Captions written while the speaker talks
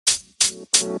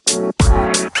Hello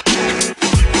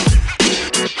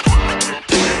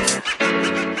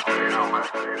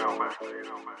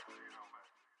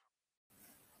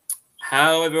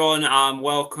everyone, and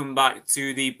welcome back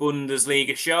to the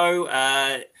Bundesliga show.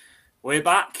 We're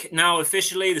back now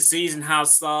officially. The season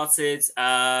has started.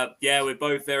 We're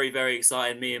both very, very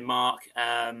excited, me and Mark.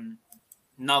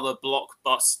 Another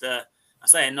blockbuster. I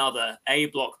say another,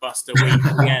 a blockbuster week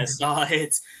to get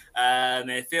started.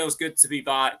 It feels good to be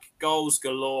back. Goals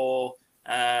galore.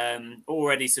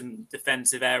 Already some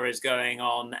defensive errors going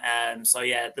on.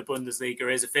 The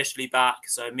Bundesliga is officially back.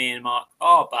 So me and Mark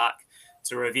are back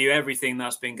to review everything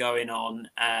that's been going on.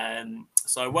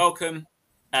 So welcome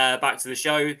back to the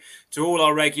show to all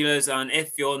our regulars. And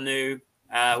if you're new,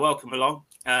 welcome along.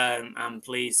 And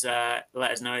please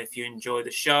let us know if you enjoy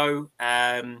the show.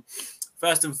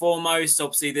 First and foremost,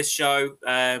 obviously, this show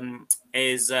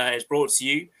is brought to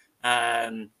you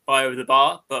by Over the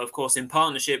Bar, but of course, in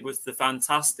partnership with the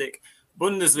fantastic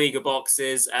Bundesliga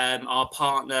boxes, our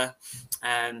partner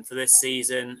for this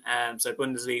season. So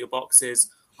Bundesliga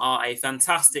boxes are a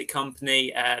fantastic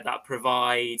company that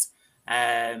provides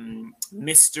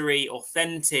mystery,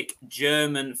 authentic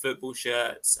German football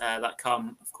shirts that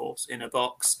come, of course, in a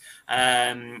box,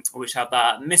 which have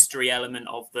that mystery element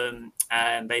of them,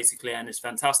 basically, and it's a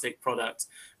fantastic product,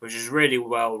 which is really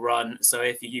well run. So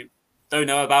if you don't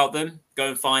know about them, go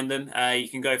and find them. You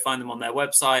can go find them on their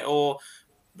website, or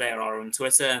they are on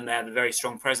Twitter, and they have a very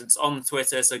strong presence on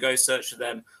Twitter. So go search for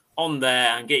them on there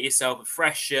and get yourself a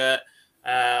fresh shirt.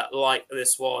 Like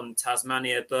this one,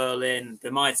 Tasmania Berlin,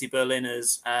 the mighty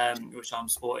Berliners, which I'm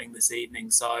sporting this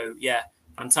evening. So, yeah,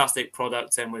 fantastic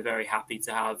product, and we're very happy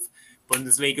to have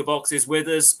Bundesliga boxes with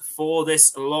us for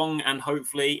this long and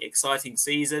hopefully exciting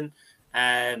season.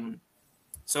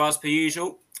 So, as per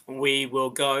usual, we will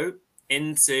go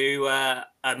into a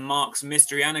Mark's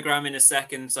mystery anagram in a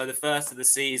second. So, the first of the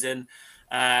season.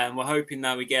 We're hoping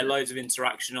that we get loads of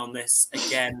interaction on this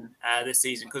again this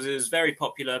season, because it was a very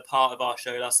popular part of our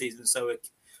show last season. So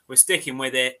we're sticking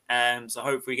with it. So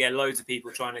hopefully we get loads of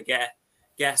people trying to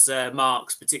guess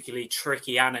Mark's particularly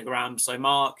tricky anagram. So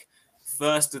Mark,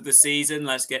 first of the season,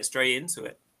 let's get straight into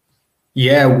it.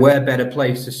 Yeah, where better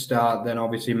place to start than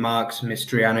obviously Mark's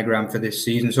mystery anagram for this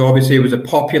season. So obviously it was a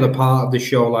popular part of the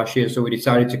show last year, so we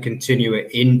decided to continue it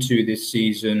into this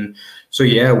season. So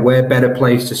yeah, where better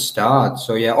place to start?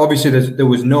 So yeah, obviously there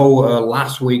was no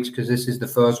last week's, because this is the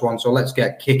first one. So let's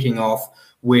get kicking off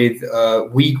with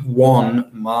week one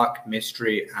Mark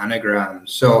mystery anagram.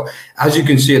 So as you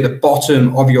can see at the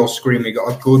bottom of your screen, we got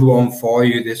a good one for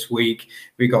you this week.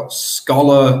 We got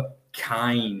Scholar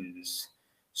Kinds.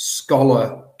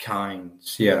 Scholar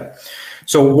Kinds, yeah.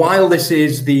 So while this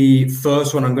is the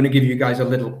first one, I'm going to give you guys a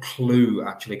little clue,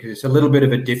 actually, because it's a little bit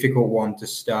of a difficult one to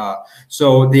start.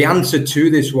 So the answer to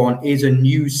this one is a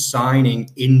new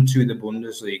signing into the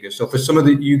Bundesliga. So for some of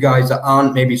you guys that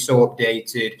aren't maybe so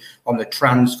updated on the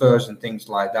transfers and things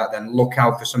like that, then look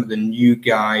out for some of the new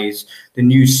guys, the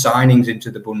new signings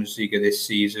into the Bundesliga this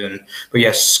season. But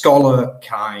yeah, Scholar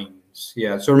Kinds.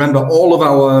 Yeah, so remember, all of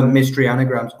our mystery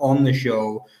anagrams on the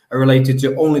show are related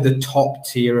to only the top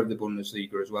tier of the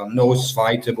Bundesliga as well. No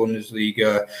Zweite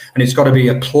Bundesliga. And it's got to be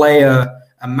a player,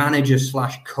 a manager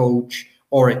 / coach,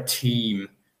 or a team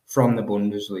from the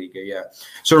Bundesliga, yeah.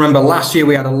 So remember, last year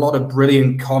we had a lot of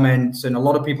brilliant comments, and a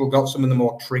lot of people got some of the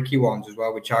more tricky ones as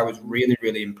well, which I was really,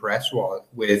 really impressed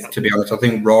with, to be honest. I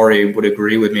think Rory would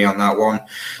agree with me on that one.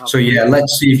 So yeah,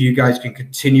 let's see if you guys can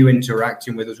continue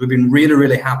interacting with us. We've been really,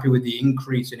 really happy with the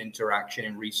increase in interaction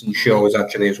in recent shows,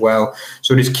 actually, as well.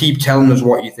 So just keep telling us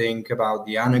what you think about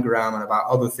the anagram and about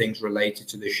other things related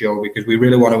to the show, because we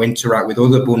really want to interact with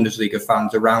other Bundesliga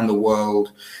fans around the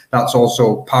world. That's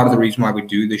also part of the reason why we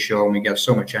do the show, and we get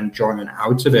so much enjoyment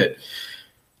out of it.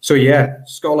 So yeah,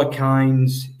 Scholar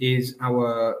Kinds is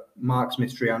our Mark's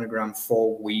mystery anagram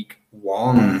for week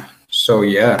one. So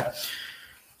yeah,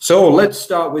 so let's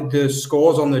start with the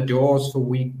scores on the doors for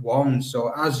week one.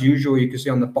 So as usual, you can see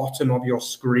on the bottom of your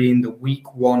screen the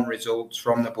week one results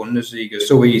from the Bundesliga.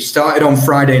 So we started on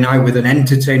Friday night with an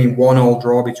entertaining 1-1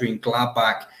 draw between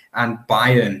Gladbach and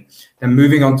Bayern. Then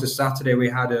moving on to Saturday, we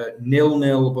had a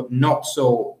 0-0 but not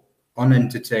so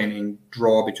unentertaining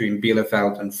draw between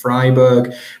Bielefeld and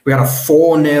Freiburg. We had a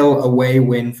 4-0 away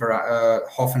win for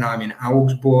Hoffenheim in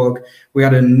Augsburg. We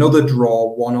had another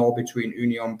draw, 1-1 between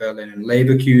Union Berlin and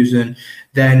Leverkusen.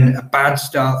 Then a bad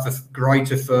start for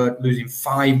Greuther Fürth, losing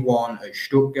 5-1 at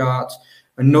Stuttgart.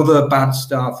 Another bad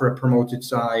start for a promoted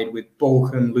side, with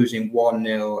Bochum losing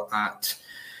 1-0 at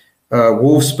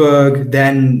Wolfsburg.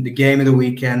 Then the game of the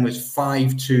weekend was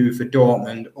 5-2 for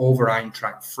Dortmund over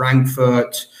Eintracht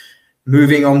Frankfurt.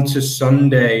 Moving on to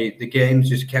Sunday, the games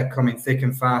just kept coming thick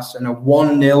and fast, and a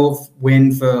 1-0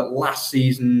 win for last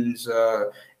season's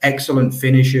excellent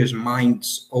finishers,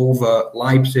 Mainz over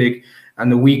Leipzig,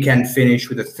 and the weekend finish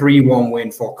with a 3-1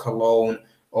 win for Cologne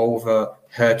over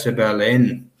Hertha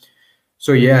Berlin.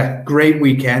 So yeah, great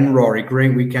weekend, Rory.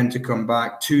 Great weekend to come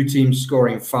back. 2 teams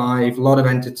scoring 5, a lot of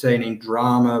entertaining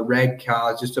drama, red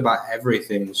cards, just about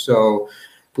everything. So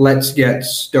let's get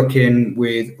stuck in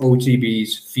with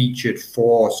OTB's featured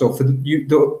 4. So for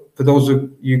those of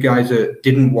you guys that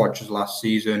didn't watch us last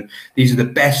season, these are the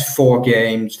best 4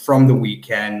 games from the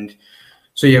weekend.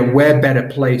 So yeah, where better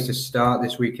place to start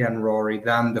this weekend, Rory,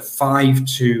 than the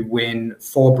 5-2 win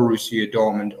for Borussia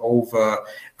Dortmund over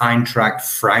Eintracht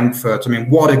Frankfurt. I mean,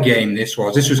 what a game this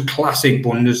was. This was classic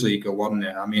Bundesliga, wasn't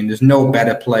it? I mean, there's no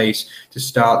better place to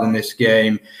start than this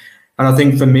game. And I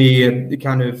think for me,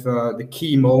 the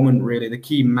key moment, really, the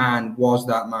key man was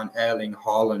that man, Erling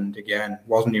Haaland again,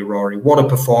 wasn't he, Rory? What a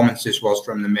performance this was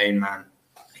from the main man.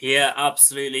 Yeah,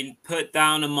 absolutely. Put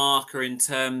down a marker in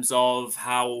terms of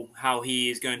how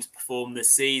he is going to perform this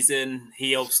season.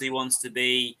 He obviously wants to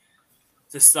be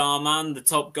the star man, the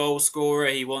top goal scorer.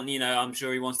 I'm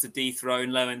sure he wants to dethrone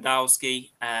Lewandowski.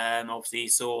 Obviously, you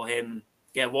saw him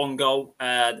get 1 goal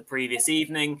the previous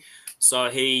evening.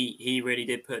 So he really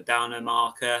did put down a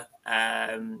marker.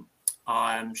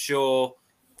 I'm sure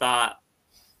that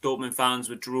Dortmund fans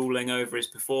were drooling over his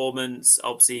performance.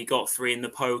 Obviously, he got 3 in the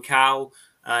Pokal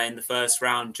in the first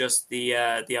round just the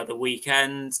other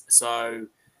weekend. So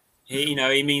he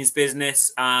means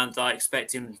business, and I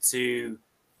expect him to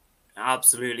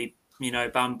absolutely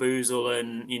bamboozle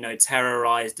and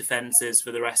terrorize defenses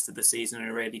for the rest of the season. I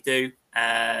really do.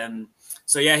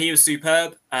 So yeah, he was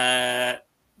superb.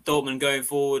 Dortmund going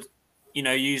forward,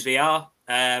 usually are.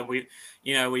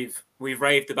 We've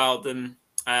raved about them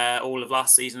all of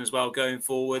last season as well, going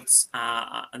forwards,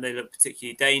 and they look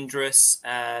particularly dangerous.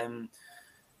 And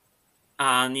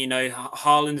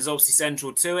Haaland is obviously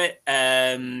central to it.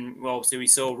 Well, obviously we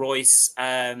saw Royce,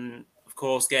 of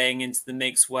course, getting into the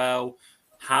mix well.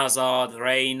 Hazard,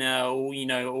 Reina,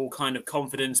 all kind of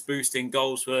confidence boosting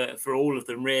goals for all of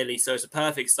them, really. So it's a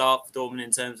perfect start for Dortmund in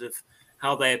terms of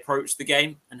how they approached the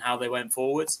game and how they went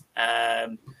forwards.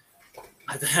 I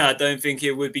don't think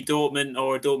it would be Dortmund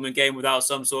or a Dortmund game without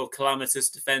some sort of calamitous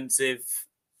defensive,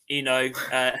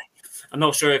 I'm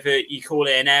not sure if you call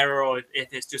it an error or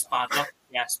if it's just bad luck,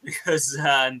 yes, because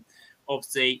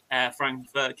obviously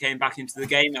Frankfurt came back into the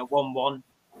game at 1-1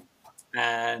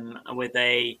 with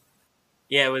a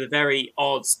very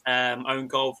odd own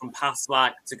goal from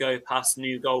Paslak to go past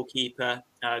new goalkeeper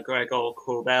Gregor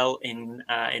Kobel in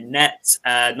net.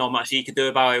 Not much he could do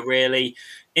about it, really.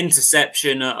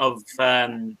 Interception of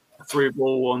through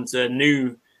ball onto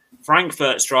new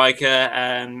Frankfurt striker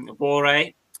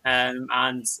Boré.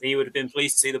 And he would have been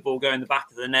pleased to see the ball go in the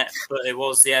back of the net, but it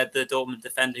was the Dortmund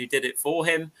defender who did it for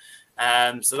him.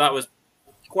 So that was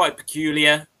quite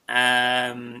peculiar.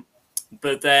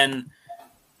 But then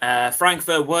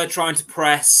Frankfurt were trying to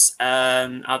press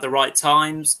at the right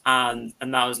times, and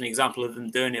that was an example of them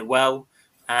doing it well.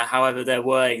 However, there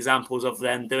were examples of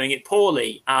them doing it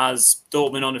poorly, as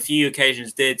Dortmund on a few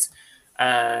occasions did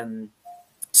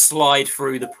slide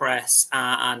through the press,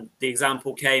 and the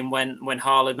example came when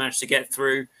Haaland managed to get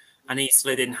through, and he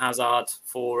slid in Hazard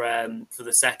for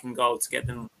the second goal to get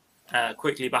them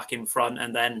quickly back in front,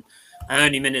 and then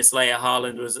only minutes later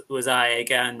Haaland was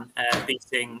again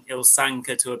beating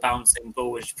Ilsanker to a bouncing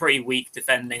ball, which is pretty weak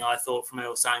defending, I thought, from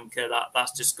Ilsanker.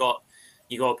 That's just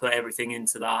you got to put everything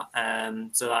into that.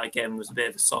 So that again was a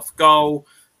bit of a soft goal.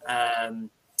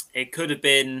 It could have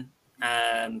been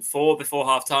 4 before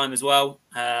half time as well.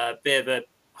 Bit of a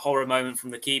horror moment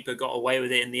from the keeper, got away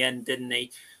with it in the end, didn't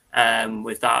he?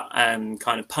 With that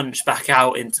kind of punch back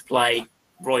out into play.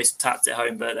 Royce tapped it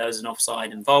home, but there was an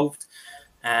offside involved.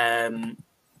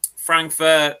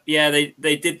 Frankfurt,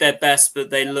 they did their best, but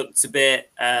they looked a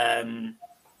bit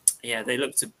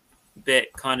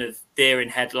kind of deer in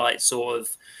headlights sort of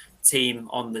team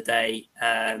on the day.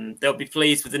 They'll be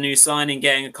pleased with the new signing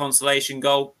getting a consolation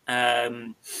goal.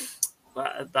 That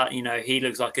he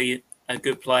looks like a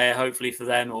good player, hopefully for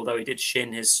them, although he did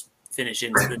shin his finish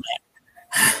into the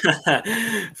net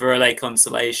for a late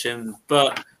consolation.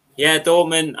 But yeah,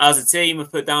 Dortmund as a team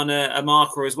have put down a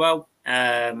marker as well.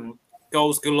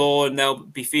 Goals galore, and they'll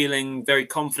be feeling very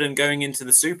confident going into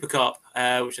the Super Cup,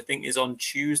 which I think is on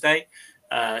Tuesday,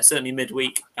 certainly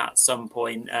midweek at some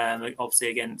point, obviously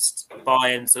against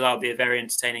Bayern. So that'll be a very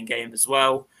entertaining game as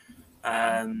well.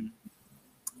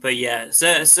 But yeah,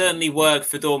 certainly work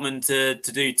for Dortmund to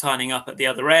do tightening up at the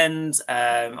other end.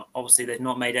 Obviously, they've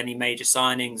not made any major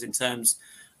signings in terms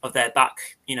their back,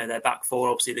 their back four.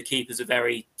 Obviously, the keeper's a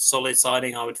very solid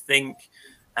signing, I would think.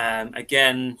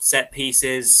 Again, set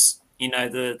pieces.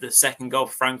 The second goal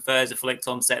for Frankfurt is a flicked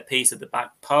on set piece at the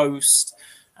back post.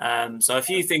 So a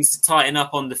few things to tighten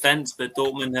up on defence, but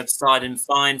Dortmund have started in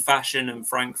fine fashion, and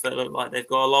Frankfurt look like they've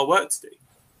got a lot of work to do.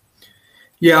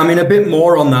 Yeah, I mean, a bit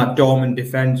more on that Dortmund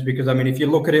defence, because, I mean, if you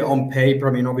look at it on paper,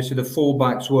 I mean, obviously the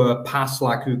fullbacks were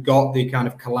Paslak, who got the kind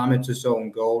of calamitous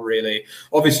own goal, really.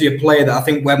 Obviously a player that I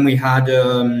think when we had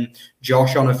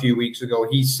Josh on a few weeks ago,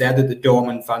 he said that the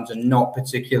Dortmund fans are not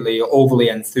particularly overly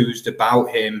enthused about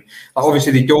him.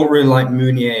 Obviously, they don't really like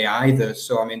Meunier either.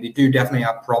 So, I mean, they do definitely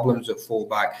have problems at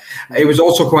fullback. It was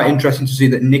also quite interesting to see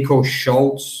that Nico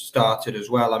Schulz started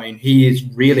as well. I mean, he is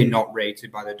really not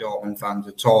rated by the Dortmund fans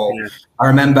at all. Yeah.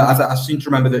 I seem to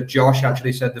remember that Josh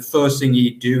actually said the first thing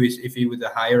he'd do is, if he were the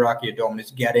hierarchy of Dortmund,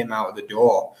 is get him out of the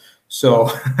door. So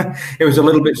it was a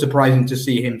little bit surprising to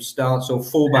see him start. So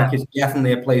fullback is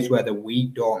definitely a place where they're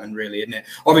weak, Dortmund, really, isn't it?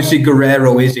 Obviously,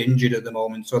 Guerrero is injured at the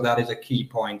moment, so that is a key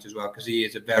point as well, because he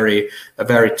is a very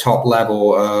top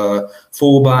level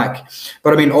fullback.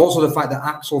 But I mean, also the fact that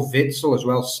Axel Witsel as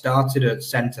well started at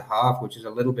centre half, which is a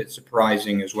little bit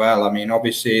surprising as well. I mean,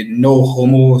 obviously no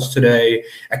Hummels today.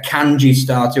 Akanji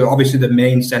started. Obviously, the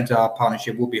main centre half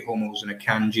partnership will be Hummels and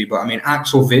Akanji. But I mean,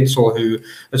 Axel Witsel, who,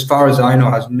 as far as I know,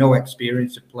 has no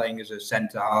experience of playing as a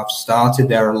centre half, started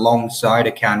there alongside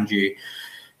Akanji.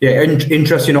 Yeah,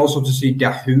 interesting also to see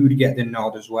Dahoud get the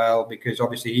nod as well, because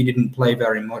obviously he didn't play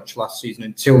very much last season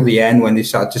until the end when they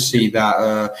started to see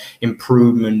that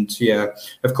improvement. Yeah,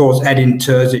 of course, Edin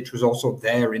Terzic was also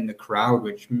there in the crowd,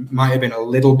 which might have been a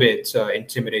little bit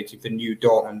intimidating for new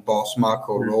Dortmund boss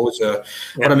Marco Rose. Yeah.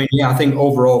 But I mean, yeah, I think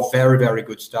overall very, very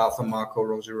good start for Marco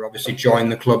Rose, who obviously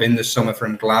joined the club in the summer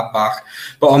from Gladbach.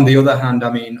 But on the other hand,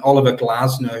 I mean, Oliver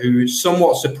Glasner, who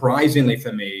somewhat surprisingly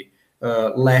for me,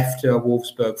 left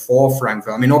Wolfsburg for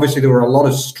Frankfurt. I mean, obviously there were a lot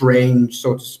of strange,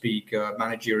 so to speak,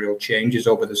 managerial changes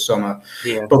over the summer.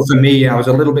 Yeah. But for me, I was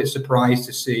a little bit surprised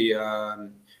to see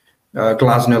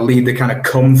Glasner lead the kind of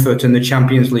comfort in the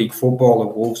Champions League football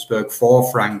of Wolfsburg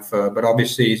for Frankfurt. But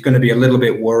obviously he's going to be a little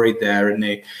bit worried there, isn't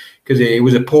he? Because it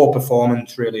was a poor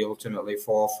performance, really, ultimately,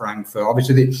 for Frankfurt.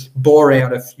 Obviously, Boré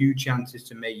had a few chances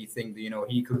to make you think that,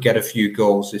 he could get a few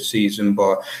goals this season.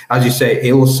 But as you say,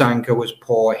 Ilsanker was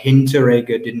poor.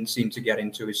 Hinteregger didn't seem to get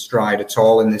into his stride at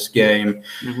all in this game.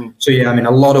 Mm-hmm. So, yeah, I mean,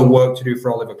 a lot of work to do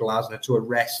for Oliver Glasner to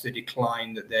arrest the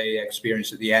decline that they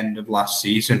experienced at the end of last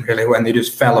season, really, when they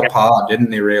just fell apart, didn't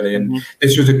they, really? And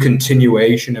this was a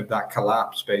continuation of that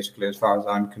collapse, basically, as far as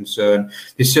I'm concerned.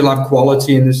 They still have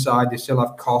quality in the side. They still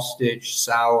have Kostic,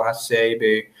 Sau,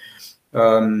 Hasebe,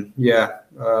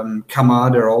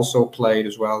 Kamada also played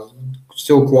as well.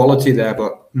 Still quality there,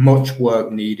 but much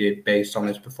work needed based on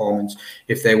his performance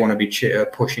if they want to be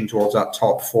pushing towards that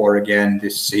top four again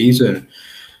this season.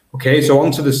 Okay, so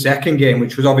on to the second game,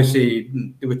 which was obviously,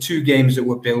 there were two games that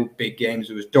were big games.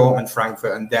 It was Dortmund,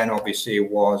 Frankfurt, and then obviously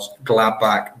it was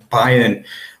Gladbach, Bayern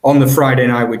on the Friday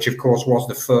night, which of course was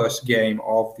the first game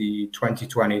of the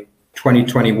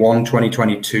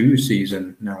 2021-2022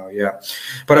 season now, yeah.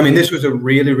 But I mean, this was a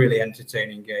really, really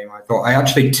entertaining game, I thought. I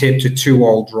actually tipped a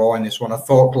 2-2 draw in this one. I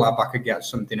thought Gladbach could get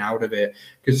something out of it,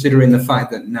 considering the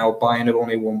fact that now Bayern have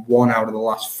only won 1 out of the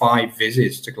last 5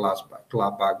 visits to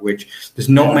Gladbach, which there's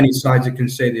not many sides that can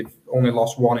say they've only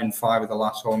lost 1 in 5 of the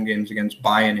last home games against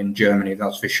Bayern in Germany,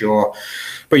 that's for sure.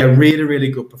 But yeah, really, really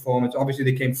good performance. Obviously,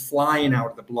 they came flying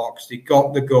out of the blocks. They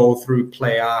got the goal through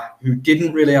Plea, who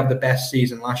didn't really have the best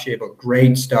season last year, but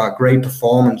great start, great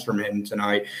performance from him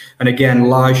tonight. And again,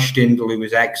 Lars Stindl, who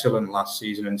was excellent last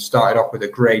season and started off with a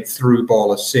great through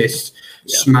ball assist,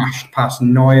 smashed past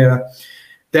Neuer.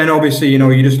 Then obviously,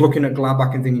 you're just looking at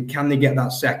Gladbach and thinking, can they get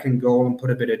that second goal and put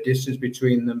a bit of distance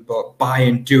between them? But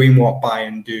Bayern doing what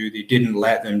Bayern do, they didn't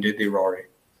let them, did they, Rory?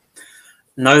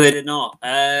 No, they did not.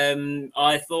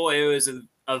 I thought it was a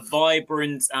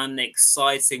vibrant and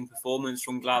exciting performance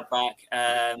from Gladbach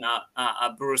at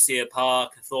Borussia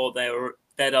Park. I thought they were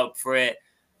dead up for it.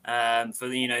 For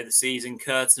the season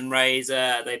curtain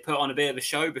raiser. They put on a bit of a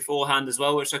show beforehand as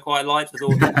well, which I quite liked with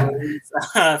all the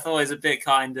I thought it was a bit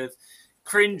kind of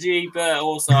cringy, but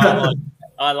also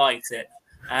I liked it.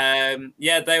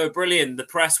 They were brilliant. The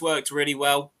press worked really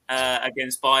well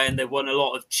against Bayern. They won a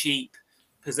lot of cheap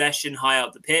possession high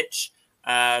up the pitch.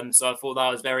 So I thought that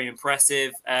was very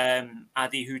impressive.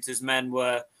 Adi Hütter's men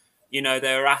were, they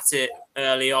were at it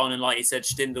early on, and like you said,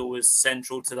 Stindl was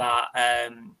central to that.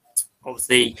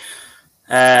 Obviously,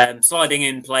 sliding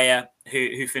in player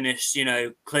who finished,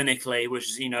 clinically, which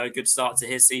is, a good start to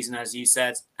his season, as you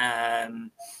said.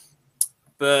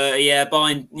 But yeah,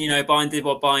 Bayern, Bayern did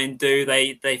what Bayern do.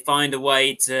 They find a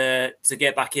way to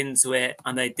get back into it,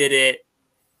 and they did it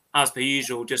as per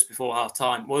usual just before half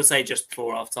time. We'll say just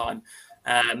before half time,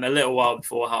 a little while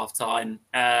before half time,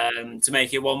 to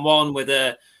make it 1-1 with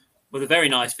a very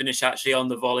nice finish actually on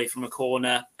the volley from a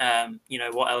corner.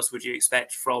 What else would you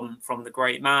expect from the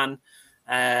great man?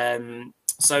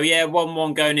 So yeah,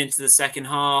 1-1 going into the second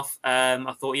half.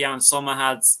 I thought Jan Sommer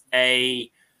had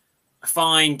a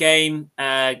fine game,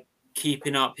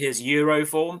 keeping up his Euro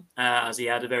form, as he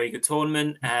had a very good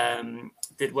tournament.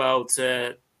 Did well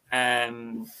to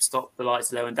stop the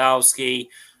likes of Lewandowski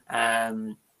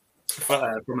from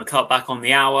a cutback on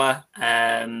the hour.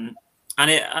 And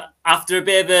after a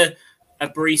bit of a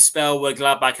brief spell where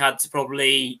Gladbach had to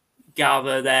probably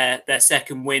gather their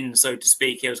second win, so to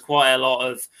speak, it was quite a lot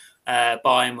of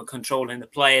Bayern were controlling the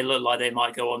play. It looked like they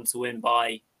might go on to win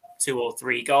by 2 or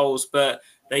 3 goals, but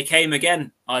they came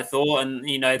again, I thought, and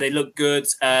they looked good.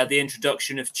 The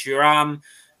introduction of Thuram,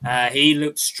 he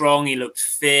looked strong, he looked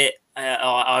fit.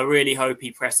 I really hope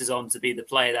he presses on to be the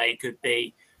player that he could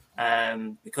be,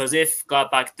 because if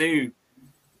Gladbach do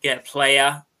get a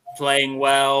player playing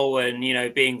well and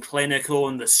being clinical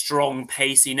and the strong,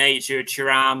 pacey nature of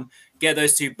Thuram, get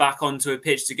those two back onto a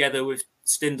pitch together with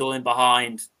Stindl in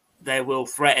behind, they will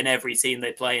threaten every team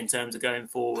they play in terms of going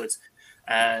forward.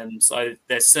 So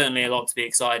there's certainly a lot to be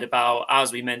excited about.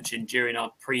 As we mentioned during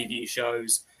our preview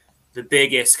shows, the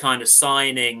biggest kind of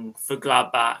signing for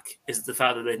Gladbach is the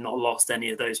fact that they've not lost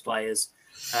any of those players.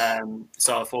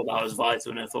 So I thought that was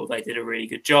vital, and I thought they did a really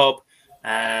good job.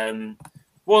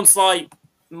 One slight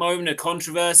moment of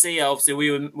controversy. Obviously,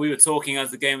 we were talking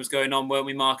as the game was going on, weren't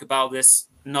we, Mark, about this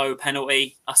no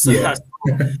penalty? I saw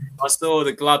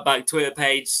the Gladbach Twitter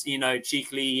page,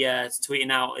 cheekily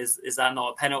tweeting out, "Is that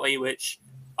not a penalty?" Which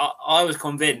I was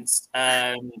convinced.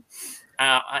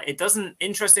 It doesn't.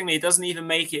 Interestingly, it doesn't even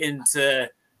make it into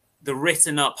the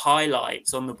written up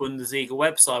highlights on the Bundesliga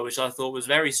website, which I thought was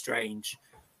very strange.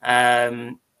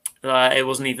 It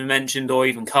wasn't even mentioned or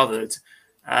even covered,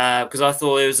 because I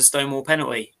thought it was a stonewall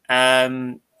penalty.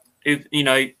 Thuram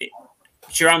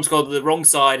scored the wrong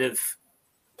side of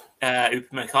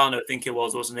Upamecano, I think it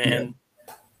was, wasn't it? Yeah. And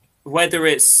whether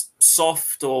it's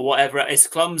soft or whatever, it's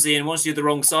clumsy, and once you're the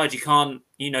wrong side, you can't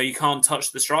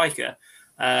touch the striker.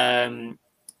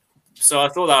 So I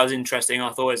thought that was interesting. I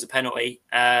thought it was a penalty.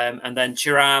 And then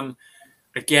Thuram,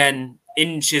 again,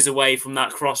 inches away from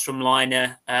that cross from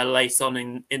Liner late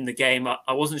on in the game.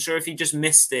 I wasn't sure if he just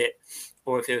missed it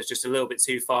or if it was just a little bit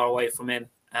too far away from him.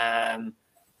 And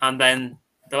then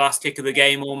the last kick of the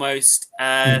game almost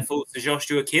falls to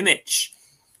Joshua Kimmich.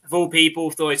 Of all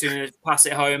people, thought he was going to pass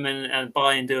it home and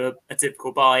Bayern do a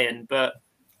typical Bayern, but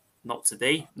not to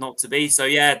be. So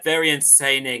yeah, very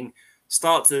entertaining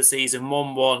start to the season,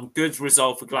 1-1, good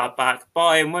result for Gladbach.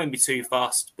 Bayern won't be too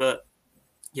fast, but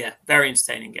yeah, very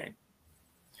entertaining game.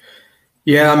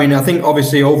 Yeah, I mean, I think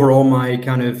obviously overall my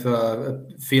kind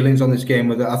of feelings on this game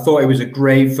were that I thought it was a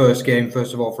great first game,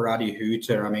 first of all, for Adi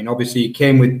Hütter. I mean, obviously he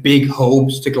came with big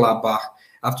hopes to Gladbach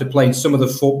after playing some of the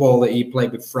football that he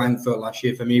played with Frankfurt last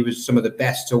year. For me, was some of the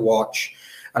best to watch.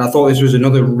 And I thought this was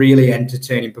another really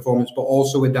entertaining performance, but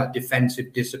also with that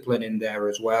defensive discipline in there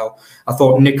as well. I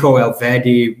thought Nico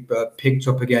Elvedi picked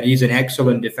up again. He's an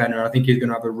excellent defender. I think he's going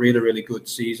to have a really, really good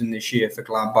season this year for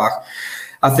Gladbach.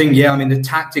 I think, yeah, I mean, the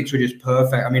tactics were just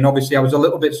perfect. I mean, obviously, I was a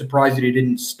little bit surprised that he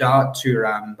didn't start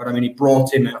Thuram, but I mean, he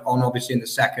brought him on, obviously, in the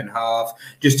second half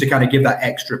just to kind of give that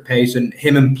extra pace. And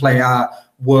him and Plea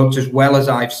worked as well as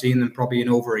I've seen them probably in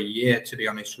over a year, to be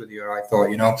honest with you. I thought,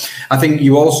 I think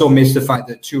you also missed the fact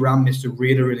that Thuram missed a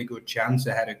really, really good chance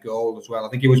ahead of goal as well. I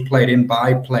think he was played in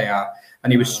by Plea,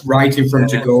 and he was right in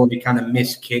front of goal, and he kind of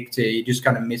miskicked it. He just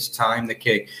kind of mistimed the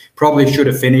kick. Probably should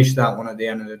have finished that one at the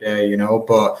end of the day,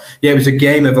 But yeah, it was a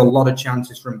game of a lot of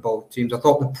chances from both teams. I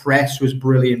thought the press was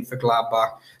brilliant for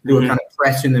Gladbach. They were kind of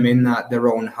pressing them in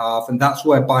their own half, and that's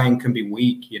where Bayern can be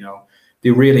weak,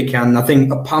 They really can. I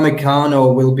think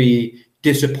Upamecano will be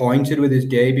disappointed with his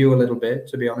debut a little bit,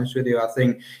 to be honest with you. I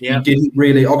think he didn't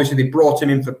really, obviously they brought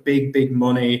him in for big, big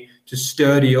money to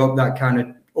sturdy up that kind of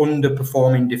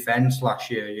underperforming defense last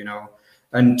year,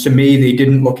 And to me, they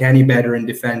didn't look any better in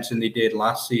defence than they did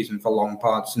last season for long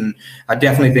parts. And I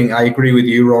definitely think I agree with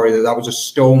you, Rory, that was a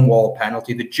stonewall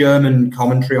penalty. The German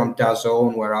commentary on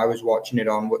DAZN, where I was watching it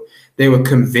on, they were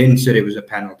convinced that it was a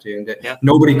penalty, and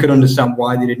nobody could understand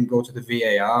why they didn't go to the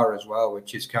VAR as well,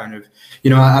 which is kind of,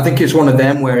 I think it's one of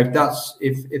them where if that's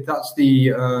the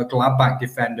Gladbach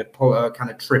defender kind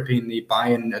of tripping the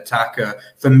Bayern attacker,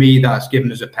 for me that's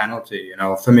given as a penalty.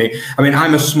 For me, I mean,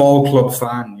 I'm a small club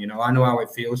fan. I know how what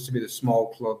it feels to be the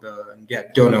small club and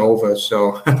get done over.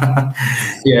 So,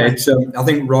 yeah, it's. I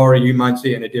think Rory, you might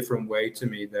see it in a different way to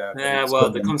me there. Yeah, well,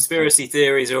 the conspiracy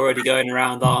theories are already going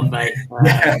around, aren't they?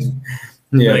 Yeah.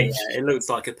 Yeah, it looks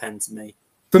like a pen to me.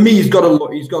 For me, he's got to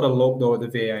look. He's got to look though at the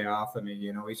VAR. For me,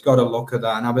 he's got to look at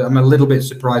that, and I'm a little bit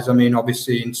surprised. I mean,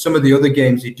 obviously, in some of the other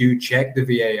games, they do check the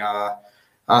VAR.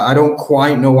 I don't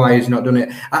quite know why he's not done it.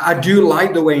 I do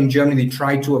like the way in Germany they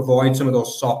tried to avoid some of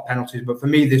those soft penalties, but for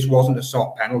me, this wasn't a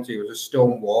soft penalty. It was a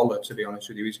stonewaller, to be honest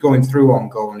with you. He's going through on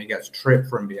goal and he gets tripped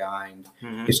from behind.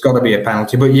 Mm-hmm. It's got to be a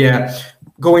penalty. But yeah,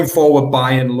 going forward,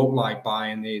 Bayern looked like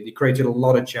Bayern. They created a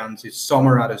lot of chances.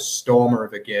 Sommer had a stormer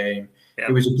of a game. Yep.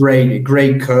 It was a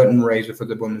great curtain raiser for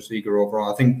the Bundesliga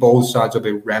overall. I think both sides will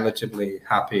be relatively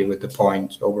happy with the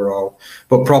point overall,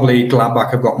 but probably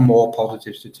Gladbach have got more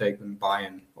positives to take than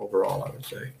Bayern overall, I would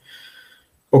say.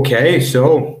 Okay,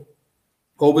 so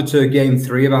over to game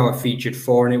 3 of our featured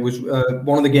 4, and it was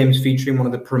one of the games featuring one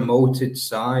of the promoted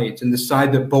sides, and the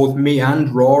side that both me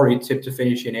and Rory tipped to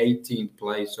finish in 18th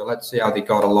place. So let's see how they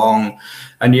got along.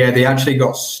 And yeah, they actually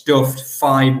got stuffed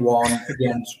 5-1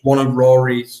 against one of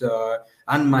Rory's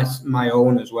and my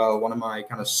own as well, one of my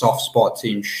kind of soft spot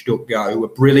teams, Stuttgart, who were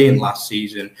brilliant last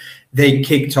season. They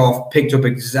picked up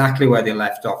exactly where they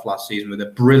left off last season with a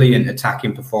brilliant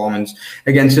attacking performance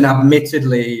against an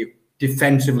admittedly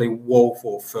defensively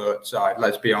woeful Fürth side,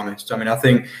 let's be honest. I mean, I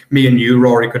think me and you,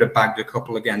 Rory, could have bagged a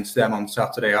couple against them on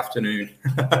Saturday afternoon.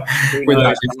 With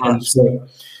that difference.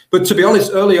 But to be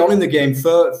honest, early on in the game,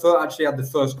 Fürth actually had the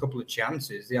first couple of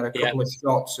chances. They had a couple of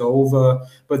shots over.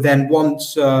 But then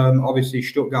once, obviously,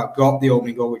 Stuttgart got the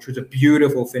opening goal, which was a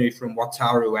beautiful finish from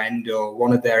Wataru Endo,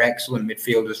 one of their excellent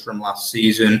midfielders from last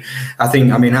season. I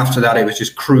mean, after that, it was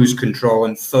just cruise control,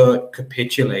 and Fürth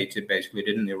capitulated, basically,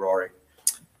 didn't they, Rory?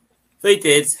 They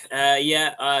did.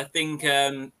 Yeah, I think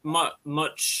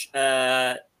much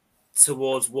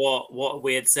towards what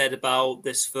we had said about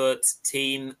this Fürth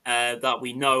team that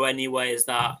we know anyway is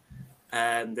that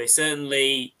they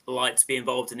certainly like to be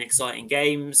involved in exciting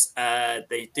games.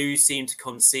 They do seem to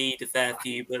concede a fair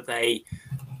few, but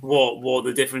what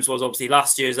the difference was obviously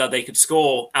last year is that they could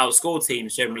outscore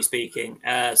teams, generally speaking.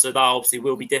 So that obviously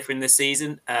will be different this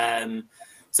season.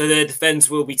 So their defence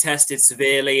will be tested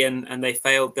severely, and they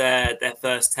failed their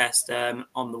first test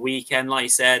on the weekend. Like you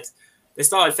said, they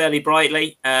started fairly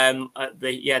brightly.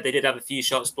 They did have a few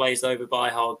shots blazed over by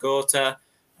Hargota.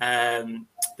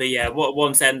 But yeah,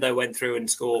 once Endo went through and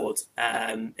scored,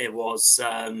 it was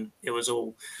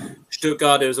all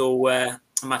Stuttgart. It was all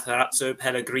Matarazzo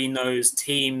Pellegrino's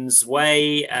team's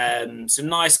way. Some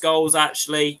nice goals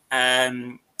actually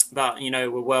that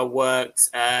were well worked.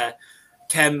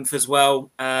 Kempf as well,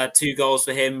 2 goals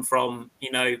for him from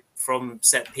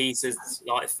set pieces.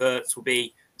 Like Fürth will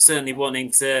be certainly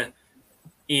wanting to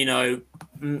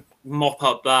mop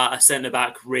up that. A centre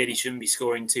back really shouldn't be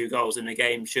scoring 2 goals in a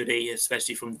game, should he?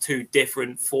 Especially from 2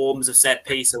 different forms of set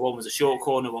piece. So one was a short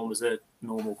corner, one was a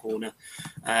normal corner.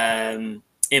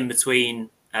 In between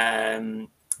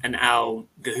an Al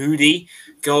Gahoudi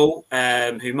goal,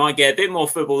 who might get a bit more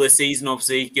football this season,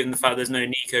 obviously, given the fact there's no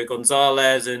Nico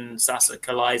Gonzalez, and Sasa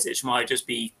Kalajdzic might just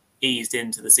be eased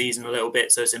into the season a little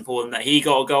bit. So it's important that he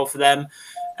got a goal for them.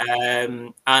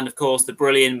 And of course, the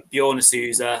brilliant Bjorn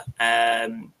Sousa,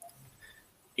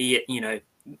 he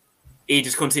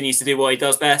just continues to do what he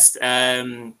does best.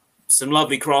 Some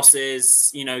lovely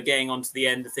crosses, getting onto the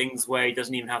end of things where he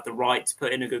doesn't even have the right to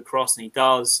put in a good cross, and he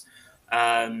does.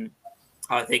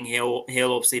 I think he'll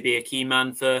obviously be a key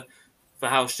man for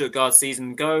how Stuttgart's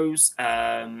season goes.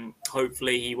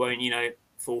 Hopefully he won't,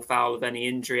 fall foul of any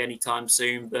injury anytime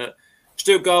soon. But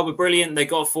Stuttgart were brilliant. They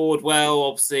got forward well.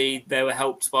 Obviously, they were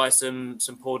helped by some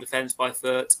poor defence by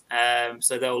Fürth.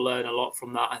 So they'll learn a lot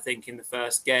from that, I think, in the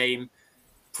first game.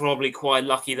 Probably quite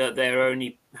lucky that they're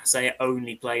only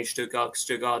played Stuttgart.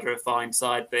 Stuttgart are a fine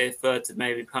side. But if Fürth had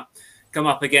maybe come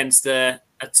up against a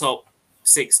top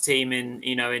 6 team in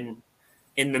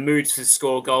the mood to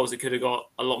score goals, it could have got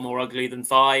a lot more ugly than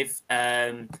 5.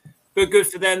 But good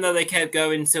for them that they kept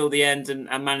going till the end and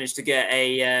managed to get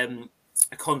a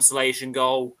consolation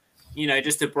goal,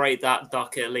 just to break that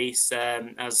duck at least,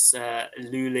 as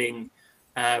Luling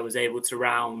was able to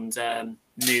round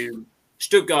new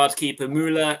Stuttgart keeper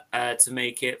Müller to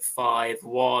make it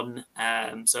 5-1.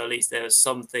 So at least there was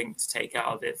something to take out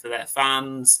of it for their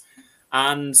fans.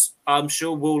 And I'm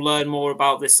sure we'll learn more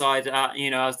about this side,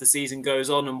 as the season goes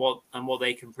on and what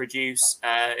they can produce.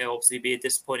 It'll obviously be a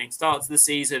disappointing start to the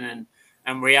season,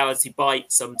 and reality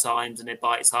bites sometimes, and it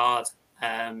bites hard.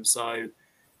 So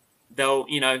they'll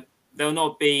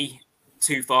not be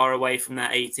too far away from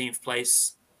that 18th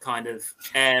place kind of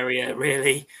area,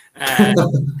 really.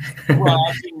 Well,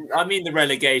 I mean the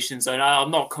relegation zone.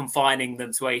 I'm not confining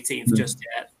them to 18th just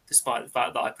yet, despite the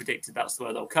fact that I predicted that's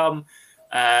where they'll come.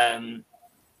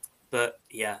 But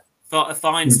yeah, a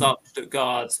fine start for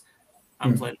Stuttgart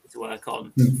and plenty to work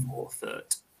on for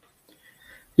Fürth.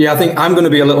 Yeah, I think I'm going to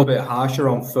be a little bit harsher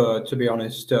on Fürth, to be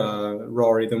honest,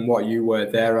 Rory, than what you were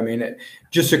there. I mean,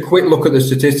 just a quick look at the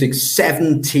statistics,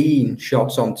 17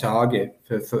 shots on target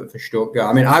for Stuttgart.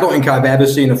 I mean, I don't think I've ever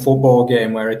seen a football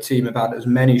game where a team have had as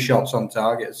many shots on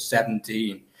target as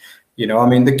 17. You know, I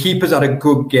mean, the keepers had a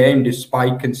good game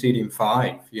despite conceding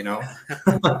 5, you know,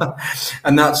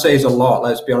 and that says a lot,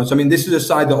 let's be honest. I mean, this is a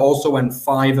side that also went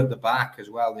 5 at the back as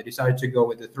well. They decided to go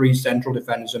with the 3 central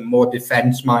defenders and more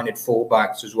defence-minded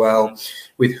fullbacks as well,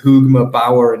 with Hugma,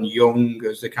 Bauer and Young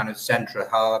as the kind of central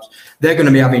halves. They're going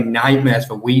to be having nightmares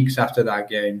for weeks after that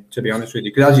game, to be honest with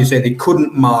you, because as you say, they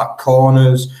couldn't mark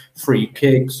corners, free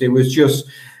kicks. It was just...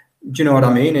 Do you know what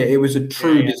I mean? It was a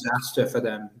true disaster for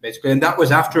them, basically. And that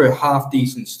was after a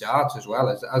half-decent start as well.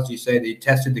 As you say, they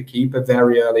tested the keeper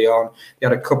very early on. They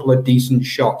had a couple of decent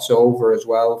shots over as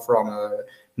well from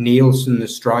Nielsen, the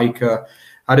striker.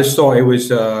 I just thought it was...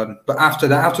 but after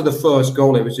that, after the first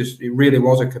goal, it really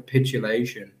was a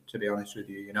capitulation, to be honest with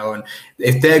you, you know. And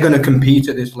if they're going to compete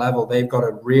at this level, they've got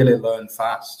to really learn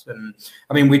fast. And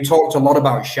I mean, we talked a lot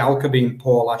about Schalke being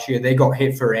poor last year. They got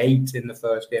hit for 8 in the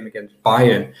first game against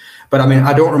Bayern. But I mean,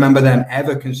 I don't remember them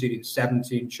ever conceding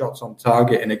 17 shots on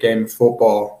target in a game of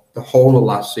football the whole of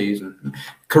last season.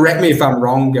 Correct me if I'm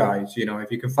wrong, guys. You know,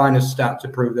 if you can find a stat to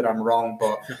prove that I'm wrong,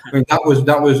 but I mean that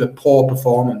was a poor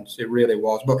performance. It really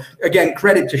was. But again,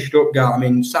 credit to Stuttgart. I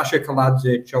mean, Sasha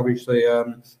Kaladzic, obviously,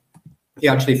 he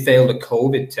actually failed a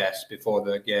COVID test before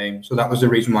the game, so that was the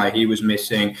reason why he was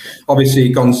missing. Obviously,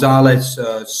 Gonzalez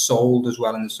sold as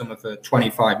well in the summer for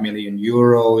 25 million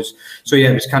euros. So yeah,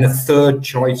 it was kind of third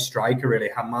choice striker really,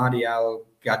 Hamadi Al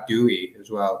Gadoui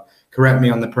as well. Correct me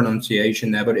on the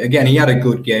pronunciation there, but again, he had a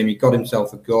good game. He got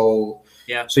himself a goal.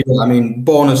 Yeah. So yeah, I mean,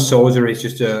 Borna Sosa is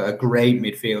just a great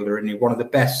midfielder, and one of the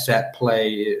best set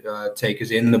play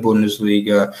takers in the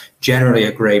Bundesliga. Generally,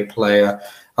 a great player.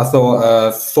 I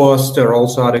thought Forster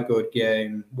also had a good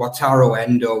game. Wataru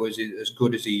Endo was as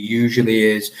good as he usually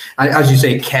is. And as you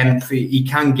say, Kempf, he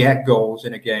can get goals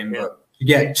in a game, but to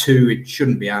get 2, it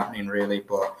shouldn't be happening really.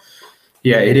 But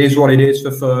yeah, it is what it is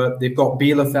for Fürth. They've got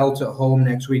Bielefeld at home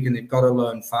next week, and they've got to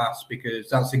learn fast because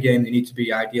that's a game they need to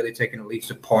be ideally taking at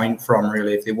least a point from,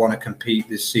 really, if they want to compete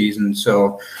this season.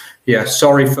 So, yeah,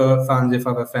 sorry for fans if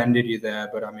I've offended you there,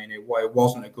 but I mean, it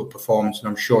wasn't a good performance, and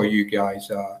I'm sure you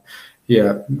guys are,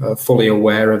 fully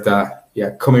aware of that.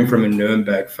 Yeah, coming from a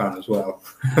Nuremberg fan as well.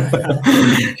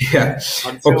 Yeah.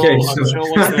 I'm sure once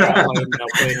they're at home, they'll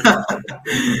play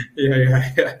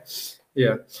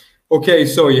Yeah. Okay,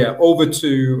 so yeah, over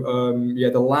to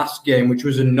the last game, which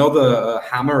was another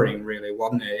hammering, really,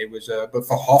 wasn't it? It was, but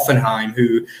for Hoffenheim,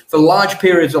 who for large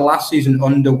periods of last season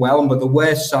underwhelmed, but there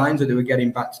were signs that they were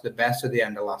getting back to the best at the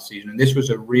end of last season, and this was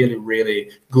a really,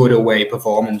 really good away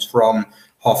performance from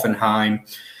Hoffenheim.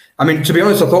 I mean, to be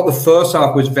honest, I thought the first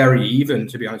half was very even,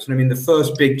 to be honest. And I mean, the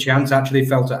first big chance actually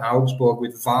fell to Augsburg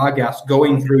with Vargas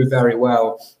going through very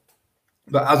well,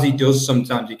 but as he does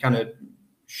sometimes, he kind of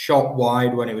shot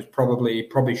wide when it was probably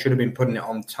should have been putting it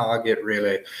on target,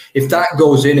 really. If that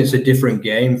goes in, it's a different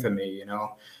game for me, you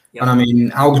know. Yep. And I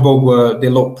mean, Augsburg they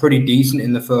looked pretty decent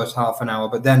in the first half an hour,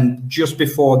 but then just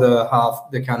before the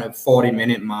kind of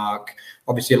 40-minute mark,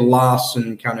 obviously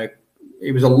Larson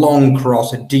it was a long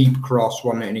cross, a deep cross,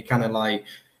 wasn't it? And he kind of I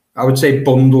would say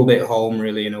bundled it home,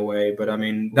 really, in a way. But I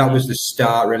mean, that was the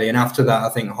start, really. And after that, I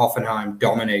think Hoffenheim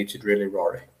dominated, really,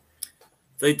 Rory.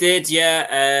 They did,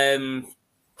 yeah.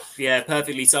 Yeah,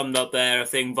 perfectly summed up there. I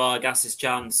think Vargas's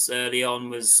chance early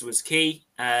on was key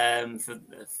for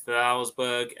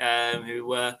Augsburg, who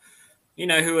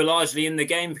were largely in the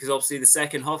game, because obviously the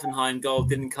second Hoffenheim goal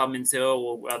didn't come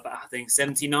until I think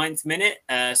 79th minute.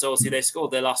 So obviously they scored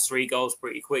their last 3 goals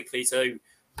pretty quickly. So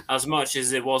as much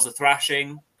as it was a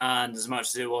thrashing and as much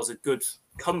as it was a good,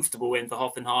 comfortable win for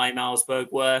Hoffenheim, Augsburg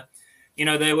were,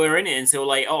 they were in it until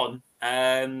late on.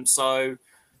 So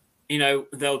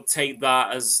they'll take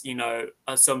that as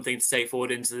something to take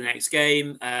forward into the next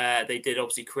game. They did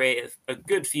obviously create a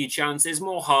good few chances,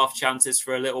 more half chances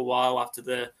for a little while after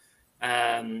the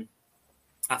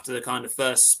kind of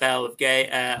first spell of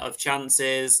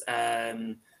chances.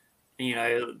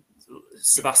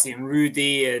 Sebastian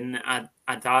Rudy and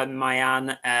Adam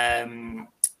Mayan,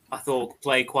 I thought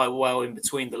played quite well in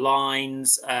between the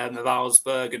lines of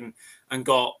Augsburg and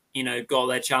got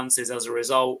their chances as a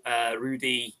result.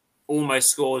 Rudy almost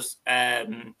scored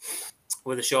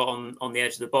with a shot on the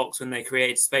edge of the box when they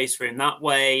created space for him that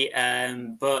way.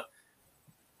 But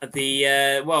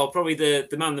probably the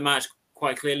man of the match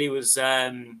quite clearly was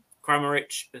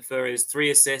Kramaric for his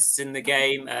 3 assists in the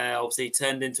game. Obviously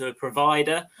turned into a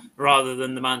provider rather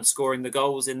than the man scoring the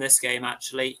goals in this game,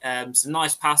 actually. Some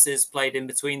nice passes played in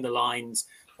between the lines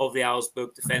of the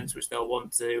Augsburg defence, which they'll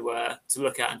want to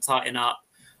look at and tighten up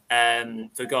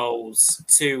for goals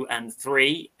 2 and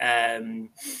 3. And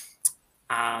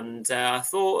I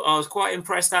thought I was quite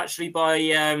impressed, actually, by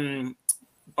the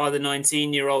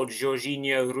 19-year-old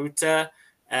Jorginho Ruta.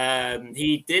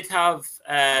 He did have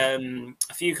a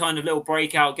few kind of little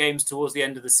breakout games towards the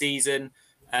end of the season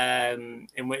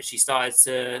in which he started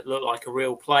to look like a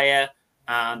real player.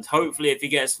 And hopefully, if he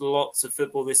gets lots of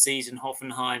football this season,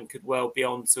 Hoffenheim could well be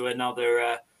on to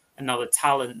another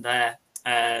talent there.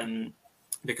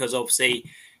 Because obviously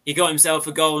he got himself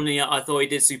a goal, and I thought he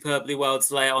did superbly well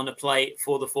to lay it on the plate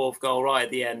for the 4th goal right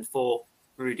at the end for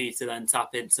Rudy to then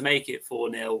tap in to make it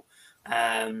 4-0.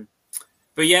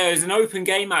 But yeah, it was an open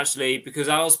game, actually, because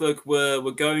Augsburg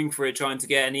were going for it, trying to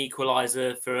get an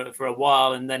equaliser for a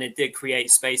while, and then it did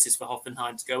create spaces for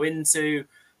Hoffenheim to go into.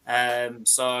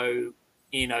 So,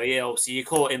 obviously you're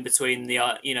caught in between the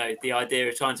idea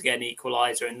of trying to get an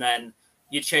equaliser, and then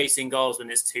you're chasing goals when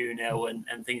it's 2-0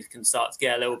 and things can start to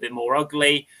get a little bit more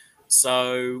ugly.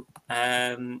 So,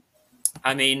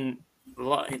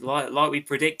 like we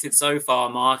predicted so far,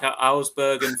 Mark,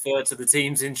 Augsburg and Fürth are the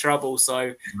teams in trouble.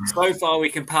 So far we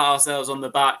can pat ourselves on the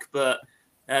back, but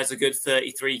there's a good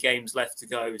 33 games left to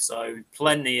go. So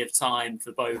plenty of time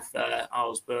for both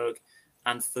Augsburg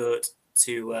and Fürth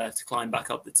to climb back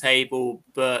up the table.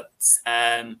 But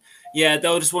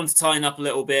they'll just want to tighten up a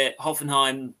little bit.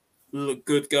 Hoffenheim look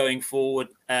good going forward.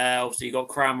 Obviously, you got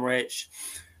Kramaric.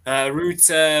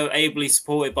 Ruta, ably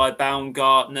supported by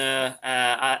Baumgartner.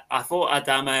 I thought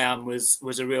Adamian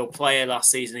was a real player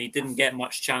last season. He didn't get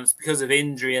much chance because of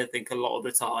injury, I think, a lot of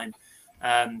the time.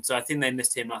 So I think they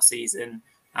missed him last season.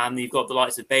 And you've got the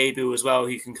likes of Babu as well,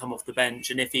 who can come off the bench.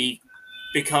 And if he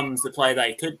becomes the player that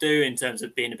he could do in terms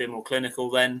of being a bit more clinical,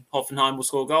 then Hoffenheim will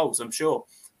score goals, I'm sure.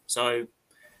 So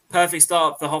perfect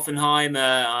start for Hoffenheim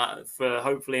for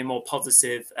hopefully a more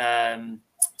positive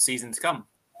season to come.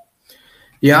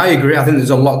 Yeah, I agree. I think there's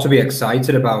a lot to be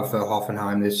excited about for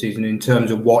Hoffenheim this season in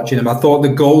terms of watching them. I thought the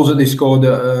goals that they scored,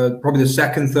 probably the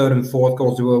 2nd, 3rd and 4th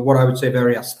goals, they were what I would say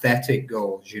very aesthetic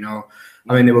goals,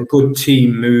 I mean, they were good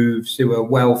team moves. They were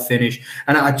well finished.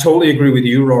 And I totally agree with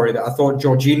you, Rory, that I thought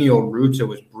Jorginho Ruta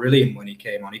was brilliant when he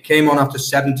came on. He came on after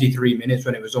 73 minutes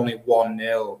when it was only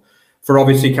 1-0. For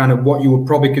obviously kind of what you would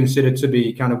probably consider to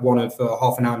be kind of one of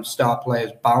Hoffenheim's star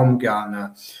players,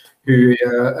 Baumgartner, who,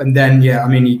 and then,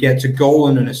 he gets a goal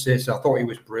and an assist. I thought he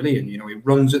was brilliant. He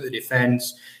runs at the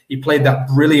defence. He played that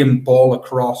brilliant ball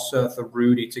across for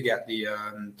Rudy to get the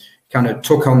kind of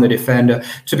took on the defender.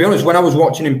 To be honest, when I was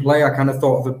watching him play, I kind of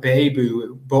thought of a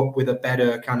Babu, but with a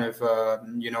better kind of,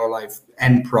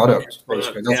 end product,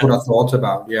 basically. That's what I thought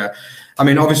about, yeah. I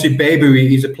mean, obviously, Babu,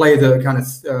 he's a player that kind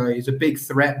of, he's a big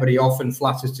threat, but he often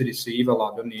flatters to deceive a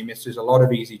lot, doesn't he? He misses a lot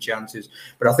of easy chances.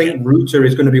 But I think Ruta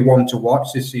is going to be one to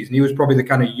watch this season. He was probably the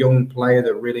kind of young player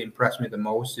that really impressed me the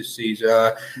most this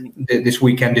season, this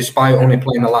weekend, despite only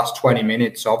playing the last 20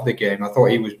 minutes of the game. I thought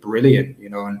he was brilliant,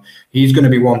 and he's going to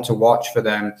be one to watch for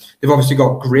them. They've obviously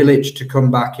got Grilic to come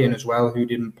back in as well, who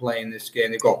didn't play in this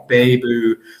game. They've got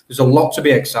Babu. There's a lot to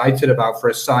be excited about for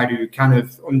a side who kind of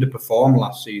underperformed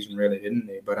last season, really, didn't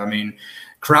they? But I mean,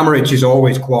 Kramaric is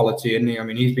always quality, isn't he? I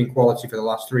mean, he's been quality for the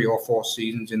last 3 or 4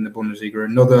 seasons in the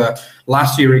Bundesliga.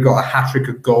 Last year he got a hat-trick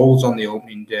of goals on the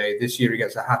opening day. This year he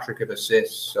gets a hat-trick of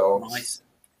assists. So nice.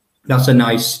 That's a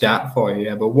nice stat for you,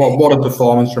 yeah. But what a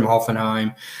performance from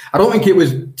Hoffenheim. I don't think it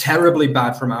was terribly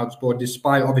bad from Augsburg,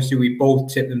 despite obviously we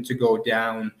both tipped them to go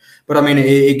down. But I mean,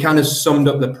 it kind of summed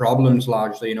up the problems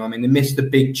largely. I mean, they missed the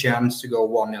big chance to go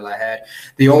 1-0 ahead.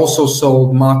 They also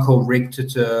sold Marco Richter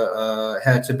to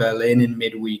Hertha Berlin in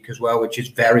midweek as well, which is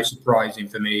very surprising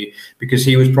for me because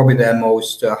he was probably their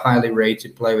most highly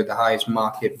rated player with the highest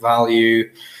market value.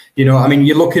 I mean,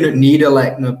 you're looking at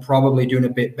Niederlechner probably doing a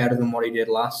bit better than what he did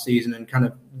last season and kind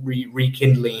of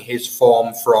rekindling his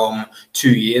form from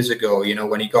 2 years ago,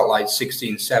 when he got like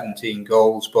 16, 17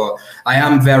 goals. But I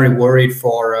am very worried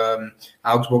for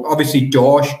Augsburg. Obviously,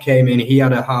 Dorsch came in. He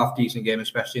had a half-decent game,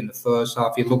 especially in the first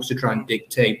half. He looks to try and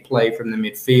dictate play from the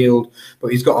midfield,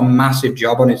 but he's got a massive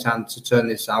job on his hands to turn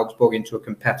this Augsburg into a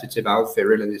competitive outfit,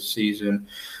 really, this season.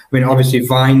 I mean, obviously,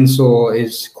 Weinzel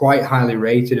is quite highly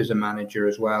rated as a manager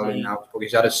as well in Augsburg.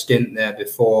 He's had a stint there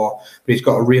before, but he's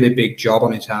got a really big job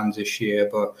on his hands this year.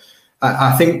 But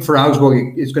I think for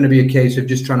Augsburg, it's going to be a case of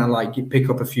just trying to like pick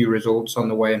up a few results on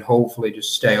the way and hopefully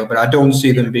just stay up. But I don't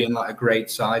see them being like a great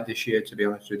side this year, to be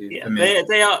honest with you. Yeah, for me.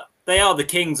 they are the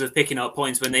kings of picking up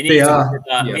points when they need They to.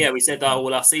 are, We said that all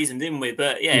last season, didn't we?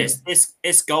 But yeah,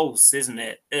 it's goals, isn't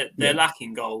it? They're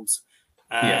lacking goals.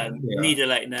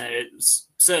 Niederlechner,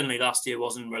 certainly last year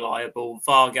wasn't reliable.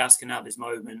 Vargas can have his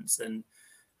moments, and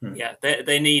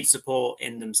they need support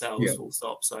in themselves. Full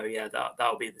stop. So yeah,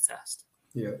 that'll be the test.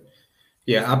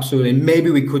 Yeah, absolutely.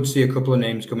 Maybe we could see a couple of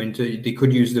names come into. They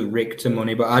could use the Richter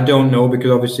money, but I don't know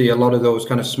because obviously a lot of those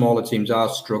kind of smaller teams are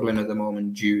struggling at the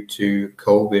moment due to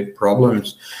COVID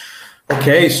problems.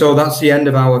 Okay, so that's the end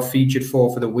of our featured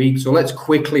four for the week. So let's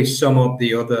quickly sum up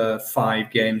the other 5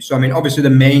 games. So, I mean, obviously the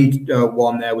main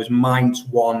one there was Mainz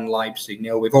 1, Leipzig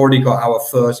 0. We've already got our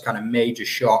first kind of major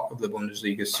shot of the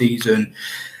Bundesliga season.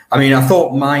 I mean, I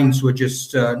thought Mainz were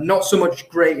just not so much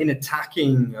great in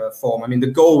attacking form. I mean, the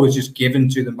goal was just given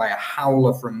to them by a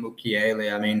howler from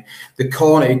Mukiele. I mean, the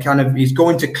corner, he's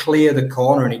going to clear the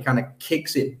corner and he kind of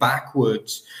kicks it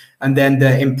backwards. And then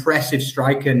the impressive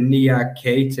striker, Nia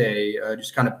Keita,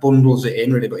 just kind of bundles it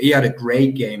in really. But he had a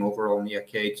great game overall, Nia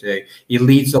Keita. He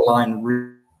leads the line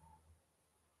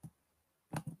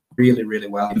really, really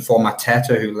well for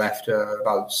Mateta, who left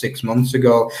about 6 months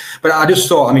ago. But I just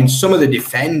thought, I mean, some of the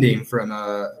defending from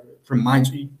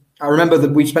Mainz. I remember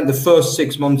that we spent the first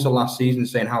 6 months of last season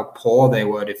saying how poor they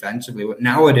were defensively. But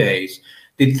nowadays,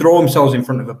 they throw themselves in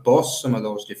front of a bus, some of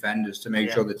those defenders, to make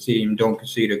sure the team don't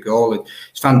concede a goal.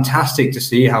 It's fantastic to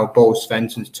see how Bo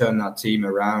Svensson's turned that team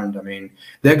around. I mean,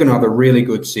 they're going to have a really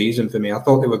good season for me. I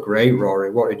thought they were great,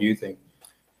 Rory. What did you think?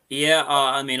 Yeah,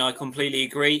 I mean, I completely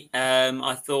agree.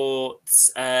 I thought,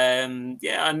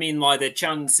 like the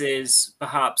chances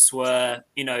perhaps were,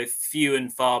 few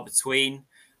and far between.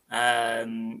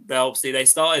 They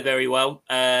started very well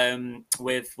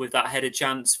with that headed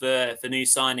chance for new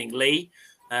signing Lee,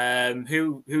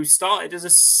 who started as a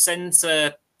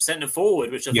centre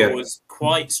forward, which I thought was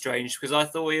quite strange because I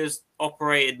thought he was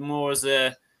operated more as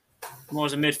a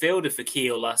midfielder for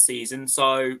Kiel last season.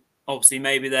 So obviously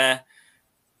maybe they're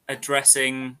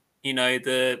addressing,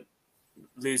 the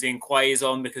losing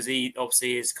Quaison because he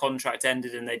obviously his contract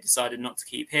ended and they decided not to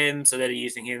keep him, so they're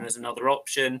using him as another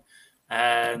option.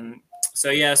 So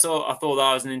I thought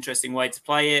that was an interesting way to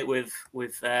play it with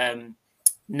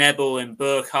Nebel and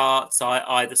Burkhardt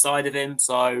either side of him.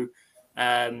 So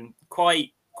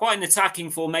quite an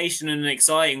attacking formation and an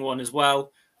exciting one as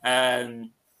well.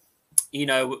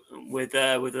 With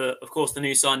of course the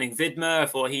new signing Vidmer, I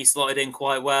thought he slotted in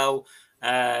quite well.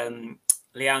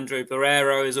 Leandro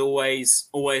Barreiro is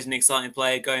always an exciting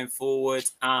player going forward,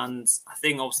 and I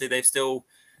think obviously they've still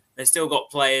got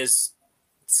players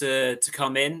to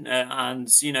come in, and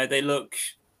they look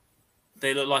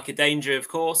like a danger, of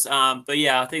course. But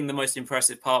I think the most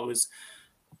impressive part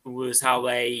was how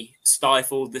they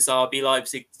stifled this RB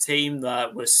Leipzig team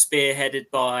that was spearheaded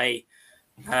by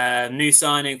new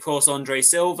signing, of course, Andre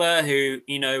Silva, who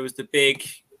was the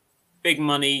big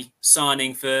money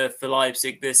signing for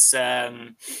Leipzig this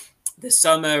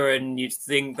summer, and you'd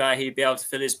think that he'd be able to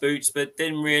fill his boots, but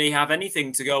didn't really have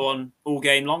anything to go on all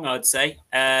game long, I'd say.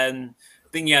 I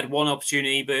think he had one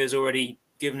opportunity, but it was already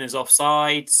given as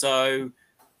offside. So,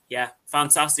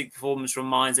 fantastic performance from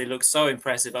Mainz. They look so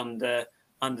impressive under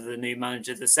the new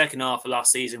manager. The second half of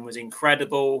last season was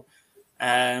incredible.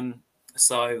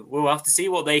 So we'll have to see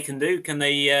what they can do. Can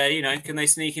they, can they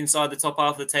sneak inside the top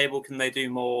half of the table? Can they do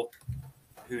more?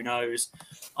 Who knows?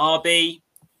 RB,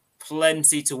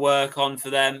 plenty to work on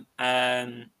for them.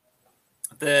 The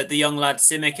young lad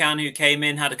Simikan, who came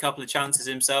in, had a couple of chances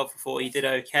himself. I thought he did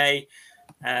okay.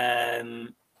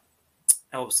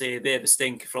 Obviously, a bit of a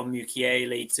stink from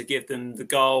Mukiele to give them the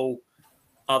goal.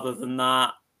 Other than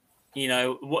that,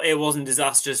 it wasn't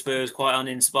disastrous, but it was quite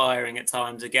uninspiring at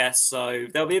times, I guess. So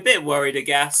they'll be a bit worried, I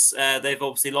guess. They've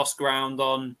obviously lost ground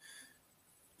on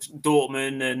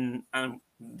Dortmund, and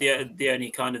the only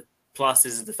kind of plus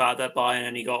is the fact that Bayern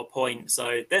only got a point.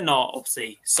 So they're not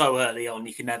obviously so early on.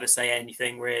 You can never say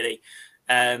anything really.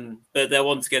 But they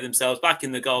want to get themselves back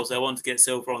in the goals. They want to get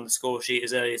Silva on the score sheet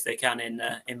as early as they can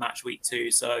in match week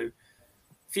 2. So a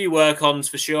few work-ons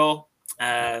for sure.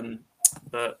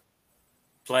 But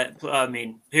I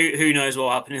mean, who knows what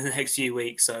will happen in the next few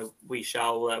weeks? So we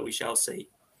shall see.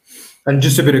 And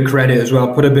just a bit of credit as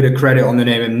well, put a bit of credit on the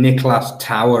name of Niklas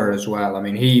Tower as well. I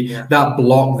mean, that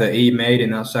block that he made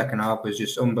in that second half was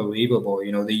just unbelievable.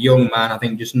 You know, the young man, I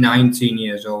think just 19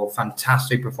 years old,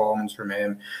 fantastic performance from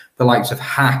him. The likes of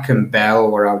Hack and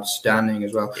Bell were outstanding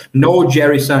as well. No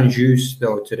Jerry Saint-Just,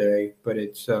 though, today, but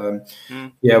it's,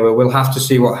 yeah, we'll have to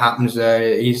see what happens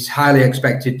there. He's highly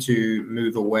expected to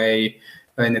move away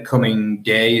in the coming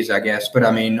days, I guess. But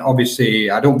I mean, obviously,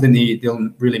 I don't think they'll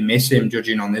really miss him,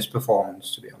 judging on this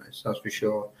performance, to be honest. That's for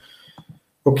sure.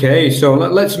 Okay, so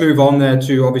let's move on there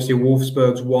to obviously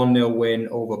Wolfsburg's 1-0 win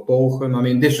over Bochum. I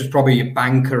mean, this was probably a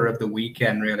banker of the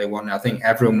weekend, really, wasn't it? I think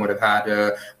everyone would have had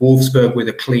Wolfsburg with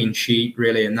a clean sheet,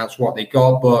 really, and that's what they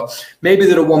got. But maybe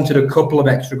they'd have wanted a couple of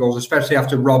extra goals, especially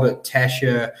after Robert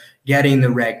Tescher getting the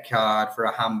red card for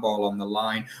a handball on the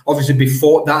line. Obviously,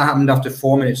 before that happened after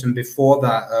 4 minutes, and before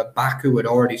that, Baku had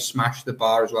already smashed the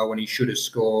bar as well when he should have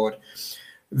scored.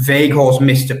 Weghorst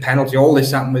missed a penalty. All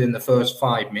this happened within the first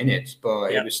 5 minutes,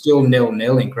 but it was still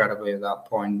 0-0 incredibly at that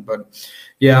point. But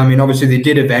yeah, I mean, obviously they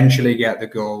did eventually get the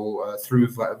goal through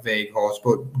Weghorst.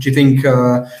 But do you think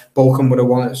Bochum would have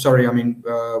wanted? Sorry, I mean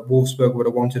Wolfsburg would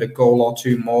have wanted a goal or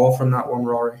two more from that one,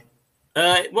 Rory?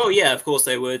 Well, yeah, of course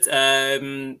they would.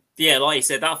 Yeah, like you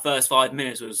said, that first 5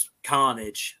 minutes was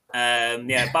carnage.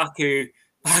 Yeah, Baku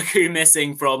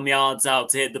missing from yards out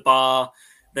to hit the bar.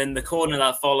 Then the corner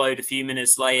that followed a few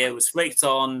minutes later was flicked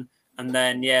on, and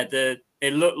then it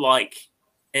looked like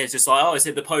it's just like, oh, it's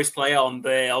hit the post play on,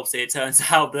 but obviously it turns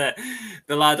out that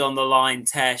the lad on the line,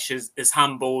 Tesh, has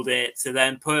handballed it to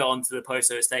then put it onto the post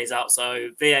so it stays out. So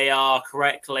VAR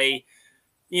correctly,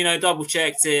 double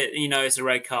checked it. It's a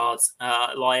red card.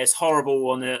 Like, it's horrible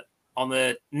on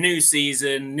the new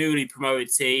season, newly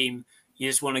promoted team. You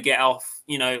just want to get off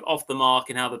the mark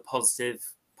and have a positive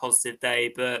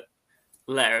day, but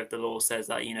letter of the law says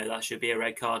that that should be a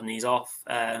red card and he's off.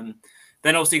 Then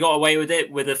obviously got away with it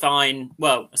with a fine.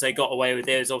 Well, I say got away with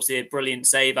it. It was obviously a brilliant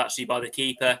save actually by the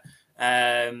keeper,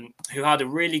 who had a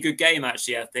really good game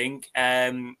actually, I think.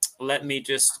 Let me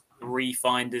just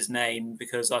re-find his name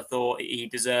because I thought he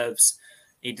deserves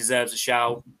a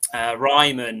shout.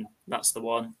 Ryman, that's the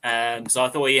one. So I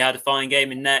thought he had a fine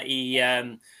game in net.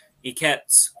 He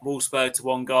kept Wolfsburg to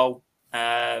 1 goal.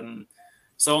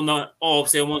 So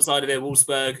obviously on one side of it,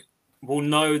 Wolfsburg will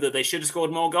know that they should have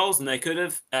scored more goals than they could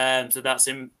have. So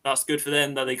that's good for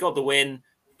them that they got the win,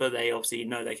 but they obviously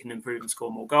know they can improve and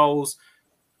score more goals.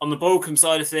 On the Bochum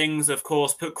side of things, of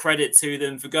course, put credit to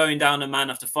them for going down a man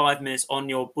after 5 minutes on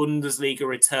your Bundesliga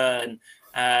return.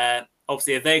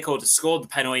 Obviously, if Weghorst had scored the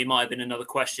penalty, it might have been another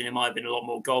question. It might have been a lot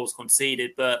more goals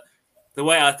conceded. But the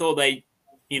way I thought they,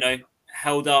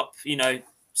 held up,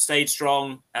 stayed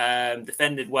strong,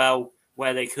 defended well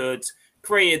where they could,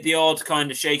 created the odd kind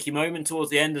of shaky moment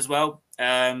towards the end as well.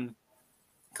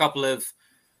 Couple of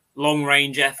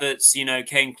long-range efforts,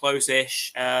 came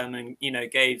close-ish and,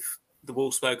 gave the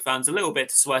Wolfsburg fans a little bit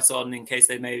to sweat on in case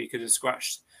they maybe could have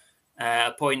scratched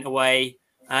a point away.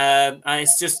 And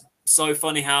it's just so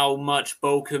funny how much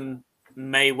Bochum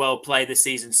may well play this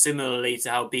season, similarly to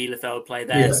how Bielefeld played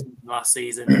theirs last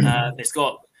season. It's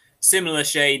got similar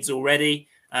shades already.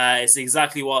 It's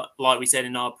exactly like we said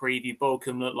in our preview.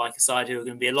 Bochum look like a side who are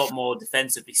going to be a lot more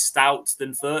defensively stout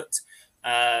than Fürth,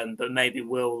 but maybe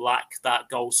will lack that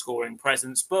goal-scoring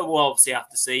presence. But we'll obviously have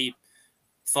to see.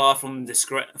 Far from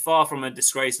a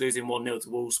disgrace losing 1-0 to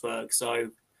Wolfsburg.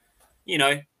 So,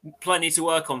 plenty to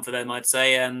work on for them, I'd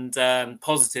say, and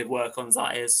positive work on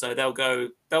that is. So they'll go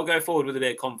forward with a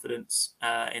bit of confidence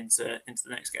into the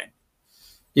next game.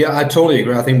 Yeah, I totally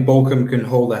agree. I think Bochum can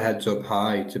hold their heads up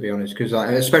high, to be honest, because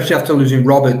especially after losing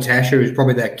Robert Tescher, who's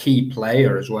probably their key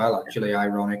player as well, actually,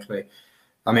 ironically.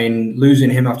 I mean, losing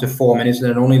him after 4 minutes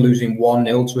and then only losing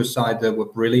 1-0 to a side that were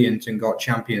brilliant and got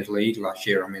Champions League last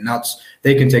year. I mean,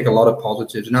 they can take a lot of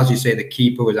positives. And as you say, the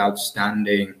keeper was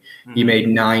outstanding. Mm-hmm. He made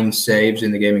 9 saves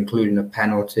in the game, including a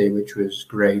penalty, which was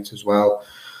great as well.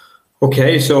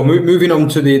 Okay, so moving on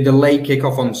to the late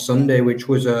kickoff on Sunday, which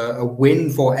was a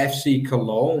win for FC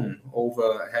Cologne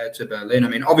over Hertha Berlin. I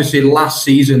mean, obviously last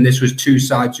season, this was two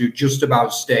sides who just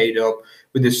about stayed up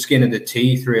with the skin of the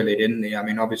teeth, really, didn't they? I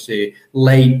mean, obviously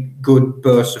late good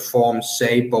bursts of form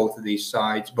saved both of these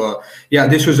sides. But yeah,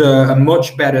 this was a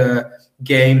much better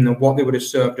game than what they would have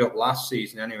served up last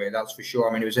season anyway, that's for sure.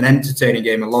 I mean, it was an entertaining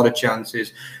game, a lot of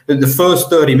chances. The first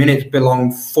 30 minutes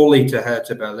belonged fully to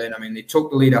Hertha Berlin. I mean, they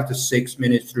took the lead after 6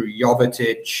 minutes through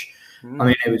Jovetic. I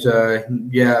mean, it was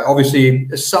obviously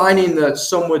a signing that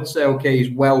some would say, okay,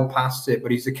 he's well past it,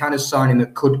 but he's the kind of signing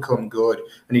that could come good,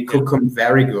 and he could come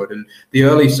very good. And the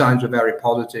early signs were very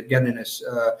positive, getting us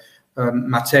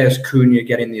Mateus Cunha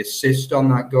getting the assist on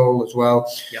that goal as well.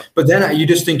 Yep. But then you're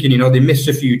just thinking, they missed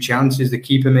a few chances. The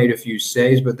keeper made a few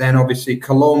saves, but then obviously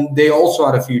Cologne, they also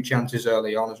had a few chances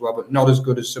early on as well, but not as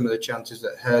good as some of the chances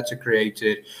that Hertha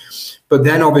created. But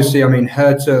then obviously, I mean,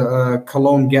 Hertha,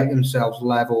 Cologne get themselves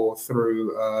level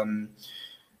through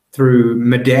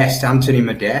Anthony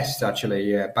Modeste,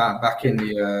 actually, back in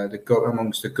the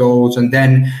amongst the goals. And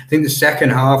then I think the second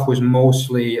half was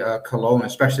mostly Cologne,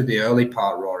 especially the early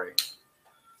part, Rory.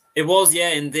 It was,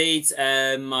 yeah, indeed.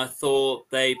 I thought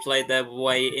they played their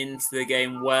way into the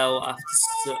game well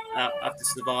after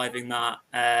surviving that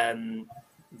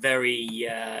very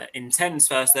intense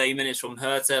first 30 minutes from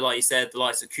Hertha. Like you said, the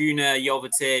likes of Cunha,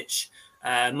 Jovetic,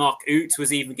 Mark Uth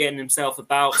was even getting himself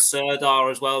about.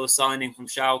 Serdar as well, the signing from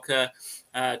Schalke,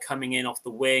 coming in off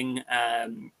the wing.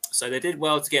 So they did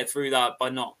well to get through that by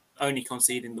not only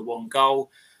conceding the one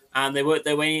goal. And they worked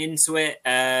their way into it.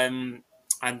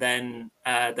 And then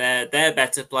their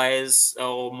better players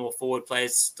or more forward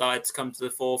players started to come to the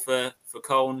fore for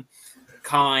Cologne.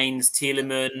 Kynes,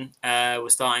 Tielemans were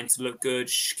starting to look good.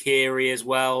 Shaqiri as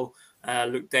well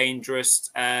looked dangerous.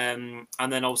 And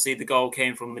then obviously the goal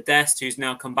came from Modeste, who's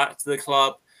now come back to the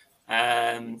club.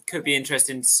 Could be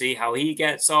interesting to see how he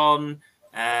gets on.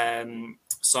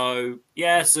 So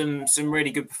yeah, some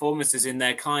really good performances in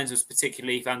there. Kynes was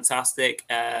particularly fantastic.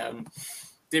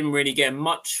 Didn't really get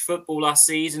much football last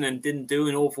season and didn't do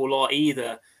an awful lot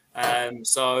either.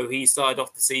 So he started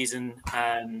off the season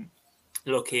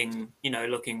looking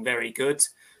very good.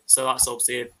 So that's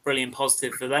obviously a brilliant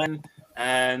positive for them.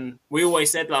 We always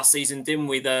said last season, didn't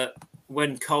we, that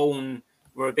when Cologne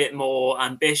were a bit more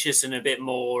ambitious and a bit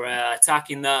more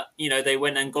attacking, that they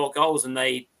went and got goals and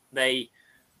they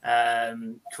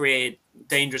created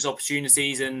dangerous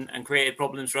opportunities and created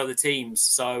problems for other teams.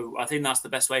 So I think that's the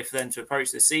best way for them to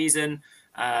approach this season.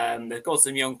 They've got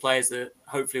some young players that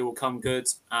hopefully will come good,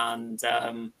 and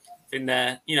I think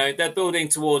they're building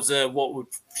towards what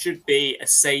should be a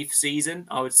safe season,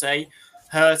 I would say.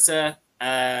 Hertha,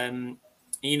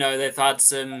 they've had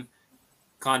some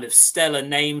kind of stellar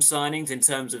name signings in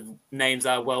terms of names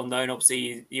that are well known.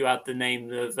 Obviously, you had the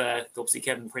name of obviously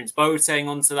Kevin Prince Boateng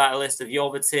onto that list of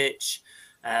Jovetic.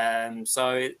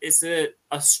 So it's a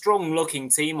strong looking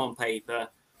team on paper.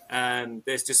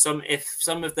 There's just if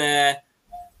some of their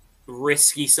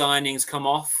risky signings come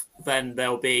off, then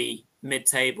they'll be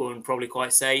mid-table and probably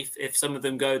quite safe. If some of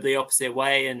them go the opposite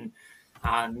way and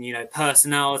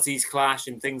personalities clash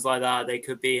and things like that, they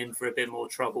could be in for a bit more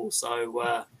trouble.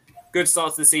 So good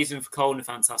start to the season for Cologne, a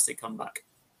fantastic comeback.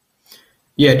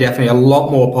 Yeah, definitely. A lot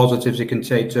more positives you can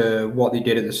take to what they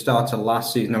did at the start of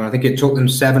last season. I mean, I think it took them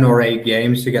 7 or 8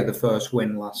 games to get the first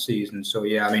win last season. So,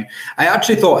 yeah, I mean, I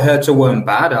actually thought Hertha weren't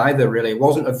bad either, really. It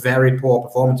wasn't a very poor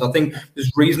performance. I think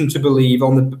there's reason to believe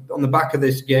on the back of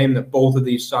this game that both of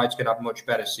these sides could have much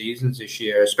better seasons this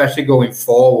year, especially going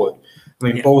forward.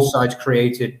 I mean, both sides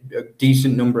created a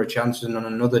decent number of chances, and on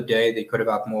another day they could have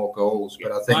had more goals.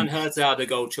 But I think and Hertha had a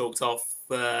goal chalked off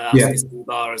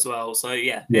Bar as well. So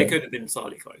it could have been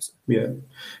slightly closer. Yeah,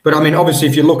 but I mean, obviously,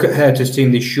 if you look at Hertha's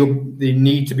team, they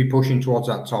need to be pushing towards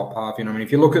that top half. I mean,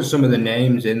 if you look at some of the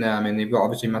names in there, I mean, they've got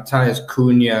obviously Mateus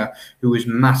Cunha, who was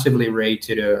massively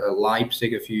rated at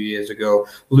Leipzig a few years ago.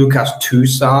 Lucas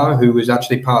Toussaint, who was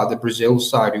actually part of the Brazil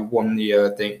side, who won the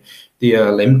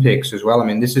Olympics as well. I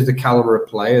mean, this is the caliber of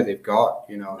player they've got.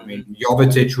 I mean,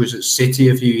 Jovetic was at City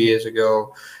a few years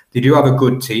ago. They do have a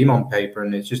good team on paper,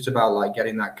 and it's just about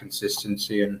getting that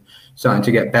consistency and starting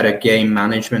to get better game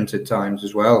management at times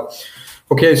as well.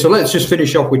 Okay, so let's just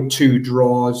finish off with 2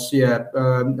 draws. Yeah,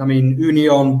 I mean,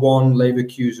 Union 1,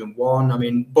 Leverkusen 1. I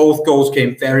mean, both goals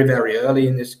came very, very early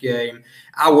in this game.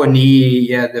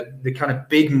 Awoniyi, the kind of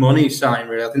big money sign,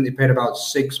 really. I think they paid about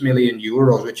 €6 million,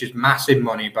 which is massive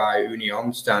money by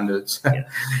Union standards.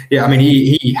 Yeah, I mean,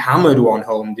 he hammered one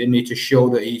home, didn't he, to show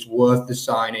that he's worth the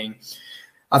signing.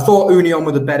 I thought Union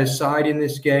were the better side in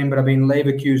this game, but I mean,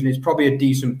 Leverkusen is probably a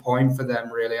decent point for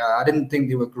them, really. I didn't think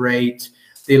they were great.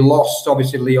 They lost,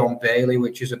 obviously, Leon Bailey,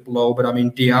 which is a blow. But, I mean,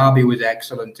 Diaby was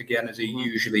excellent again, as he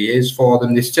usually is for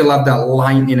them. They still have that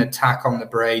lightning attack on the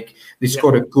break. They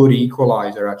scored a good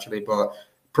equaliser, actually. But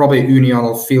probably Union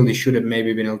will feel they should have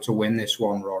maybe been able to win this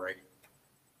one, Rory.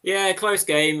 Yeah, close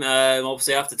game.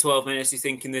 Obviously, after 12 minutes, you're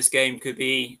thinking this game could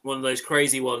be one of those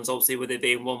crazy ones, obviously, with it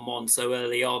being 1-1 so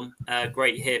early on.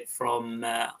 Great hit from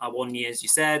Awoniyi, as you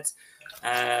said.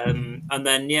 And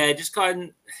then, just kind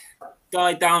of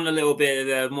died down a little bit.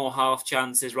 There were more half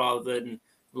chances rather than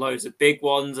loads of big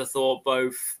ones. I thought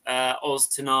both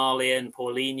Oztunali and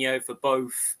Paulinho for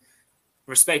both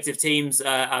respective teams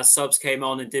as subs came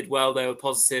on and did well. They were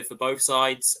positive for both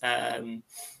sides.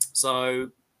 So,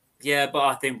 yeah, but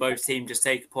I think both teams just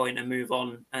take a point and move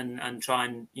on and try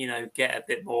and, get a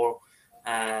bit more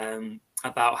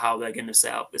about how they're going to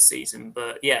set up this season.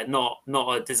 But yeah, not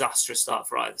a disastrous start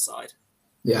for either side.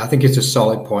 Yeah, I think it's a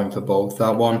solid point for both.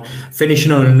 That one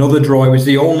finishing on another draw. It was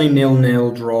the only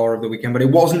 0-0 draw of the weekend, but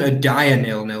it wasn't a dire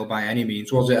 0-0 by any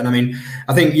means, was it? And I mean,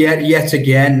 I think yet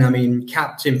again, I mean,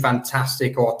 captain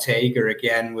fantastic Ortega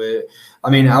again.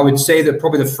 I would say that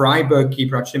probably the Freiburg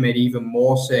keeper actually made even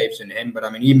more saves than him, but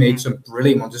I mean, he made some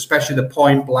brilliant ones, especially the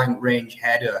point blank range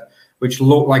header, which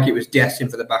looked like it was destined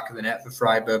for the back of the net for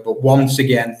Freiburg. But once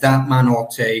again, that man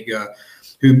Ortega,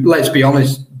 who, let's be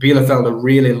honest, Bielefeld are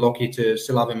really lucky to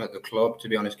still have him at the club, to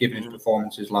be honest, given his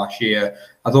performances last year.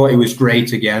 I thought he was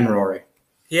great again, Rory.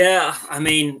 Yeah, I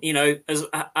mean,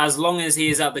 as long as he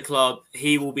is at the club,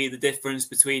 he will be the difference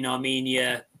between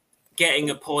Arminia getting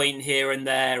a point here and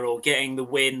there or getting the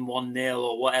win 1-0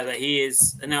 or whatever. He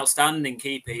is an outstanding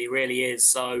keeper. He really is.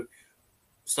 So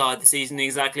started the season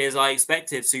exactly as I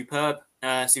expected. Superb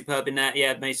in net.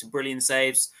 Yeah, made some brilliant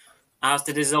saves. As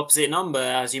did his opposite number,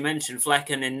 as you mentioned,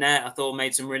 Flecken in net. I thought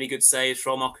made some really good saves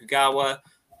from Okugawa.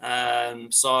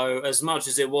 So as much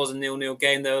as it was a 0-0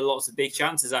 game, there were lots of big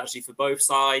chances actually for both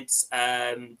sides.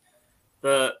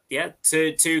 But yeah,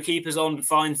 two keepers on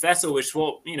fine Vettel, which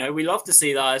we love to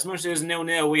see that. As much as it was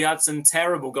 0-0, we had some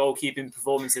terrible goalkeeping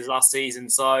performances last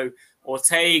season. So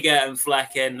Ortega and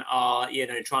Flecken are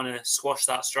trying to squash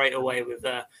that straight away with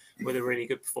a really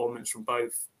good performance from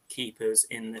both keepers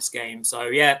in this game. So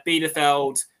yeah,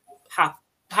 Bielefeld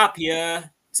happier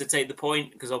to take the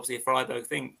point because obviously Freiburg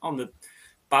thing on the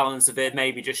balance of it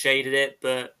maybe just shaded it,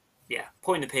 but yeah,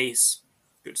 point apiece,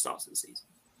 good start to the season.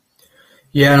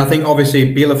 Yeah, and I think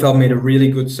obviously Bielefeld made a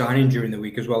really good signing during the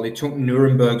week as well. They took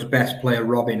Nuremberg's best player,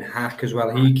 Robin Hack, as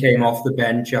well. He came off the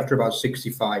bench after about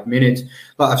 65 minutes.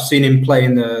 But I've seen him play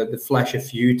in the flesh a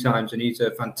few times, and he's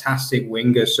a fantastic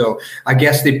winger. So I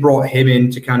guess they brought him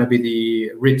in to kind of be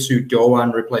the Ritsu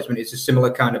Doan replacement. It's a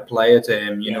similar kind of player to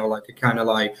him, like a kind of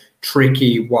like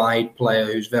tricky, wide player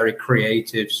who's very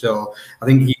creative. So I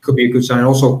think he could be a good sign.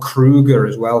 Also Kruger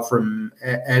as well from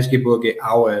Esgeburger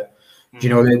Aue.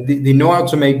 They know how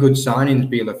to make good signings,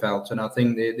 Bielefeld, and I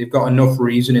think they've got enough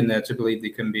reason in there to believe they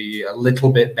can be a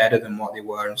little bit better than what they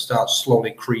were and start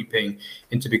slowly creeping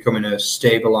into becoming a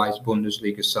stabilized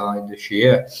Bundesliga side this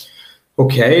year.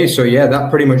 Okay, so yeah, that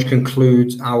pretty much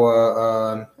concludes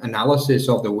our analysis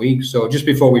of the week. So just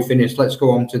before we finish, let's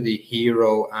go on to the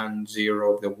hero and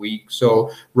zero of the week. So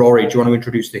Rory, do you want to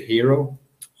introduce the hero?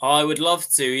 I would love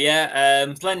to, yeah.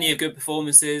 Plenty of good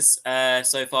performances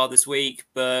so far this week,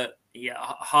 but yeah,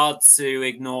 hard to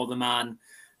ignore the man,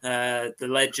 the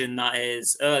legend that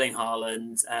is Erling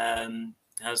Haaland,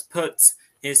 has put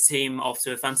his team off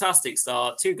to a fantastic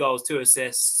start. 2 goals, 2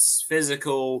 assists,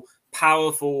 physical,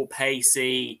 powerful,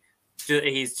 pacey.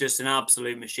 He's just an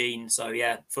absolute machine. So,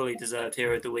 yeah, fully deserved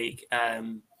hero of the week.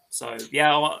 So,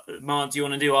 yeah, Mark, do you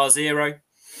want to do our zero?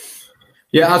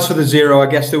 Yeah, as for the zero, I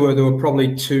guess there were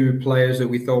probably 2 players that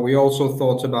we thought. We also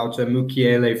thought about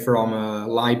Mukiele from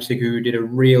Leipzig, who did a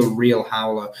real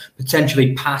howler.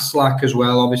 Potentially Paslak as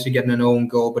well, obviously getting an own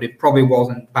goal, but it probably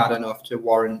wasn't bad enough to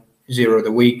warrant zero of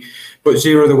the week. But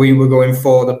zero of the week, we're going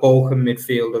for the Bochum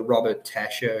midfielder, Robert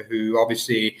Tescher, who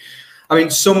obviously... I mean,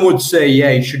 some would say,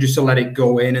 yeah, he should just let it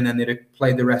go in and then they'd have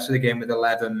played the rest of the game with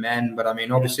 11 men. But, I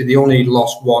mean, obviously they only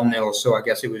lost 1-0, so I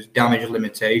guess it was damage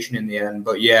limitation in the end.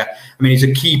 But, yeah, I mean, he's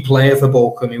a key player for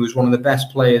Bochum. He was one of the best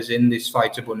players in this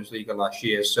Zweite Bundesliga last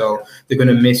year, so they're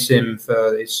going to miss him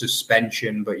for his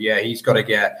suspension. But, yeah, he's got to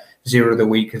get zero of the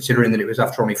week, considering that it was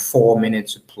after only 4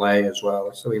 minutes of play as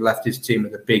well. So he left his team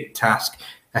with a big task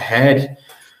ahead.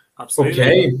 Absolutely.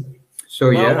 Okay. So,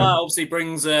 yeah, that obviously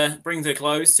brings a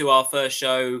close to our first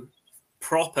show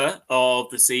proper of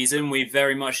the season. We've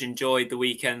very much enjoyed the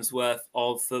weekend's worth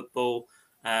of football.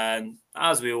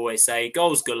 As we always say,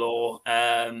 goals galore.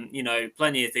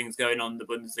 Plenty of things going on in the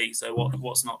Bundesliga. So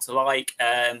what's not to like?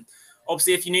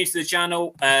 Obviously, if you're new to the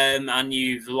channel and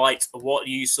you've liked what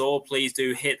you saw, please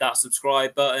do hit that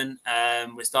subscribe button.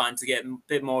 We're starting to get a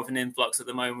bit more of an influx at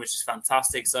the moment, which is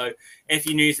fantastic. So if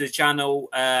you're new to the channel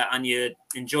and you're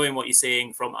enjoying what you're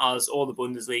seeing from us or the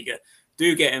Bundesliga,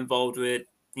 do get involved with.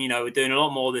 We're doing a lot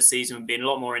more this season. We're being a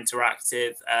lot more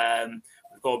interactive.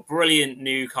 Got a brilliant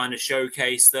new kind of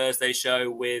showcase Thursday show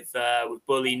with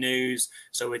Bully News.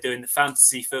 So we're doing the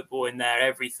fantasy football in there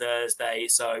every Thursday.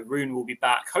 So Rune will be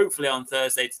back hopefully on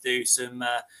Thursday to do some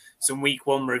week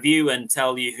 1 review and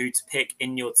tell you who to pick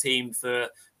in your team for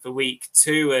week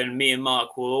 2. And me and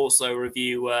Mark will also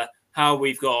review how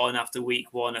we've got on after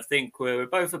week one. I think we're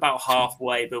both about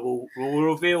halfway, but we'll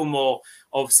reveal more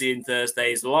obviously in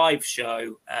Thursday's live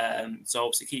show. So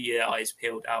obviously keep your eyes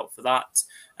peeled out for that.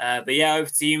 But yeah, over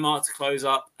to you, Mark, to close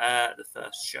up the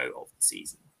first show of the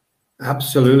season.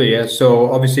 Absolutely, yeah.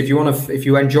 So obviously, if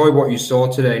you enjoy what you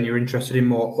saw today and you're interested in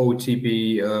more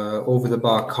OTB over the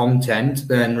bar content,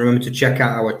 then remember to check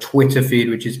out our Twitter feed,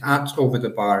 which is at Over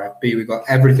the Bar FB. We've got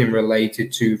everything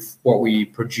related to what we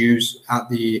produce at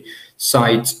the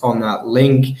site on that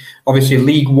link. Obviously,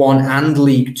 League One and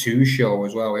League Two show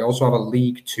as well. We also have a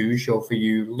League Two show for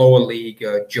you lower league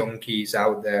junkies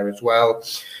out there as well.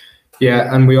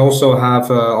 Yeah, and we also have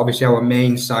obviously our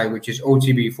main site, which is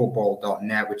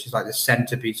otbfootball.net, which is like the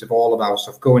centerpiece of all of our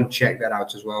stuff. Go and check that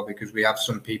out as well, because we have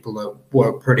some people that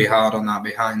work pretty hard on that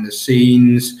behind the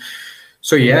scenes.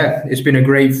 So yeah, it's been a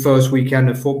great first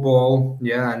weekend of football.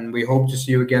 Yeah, and we hope to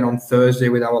see you again on Thursday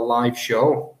with our live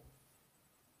show.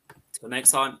 Till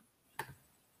next time.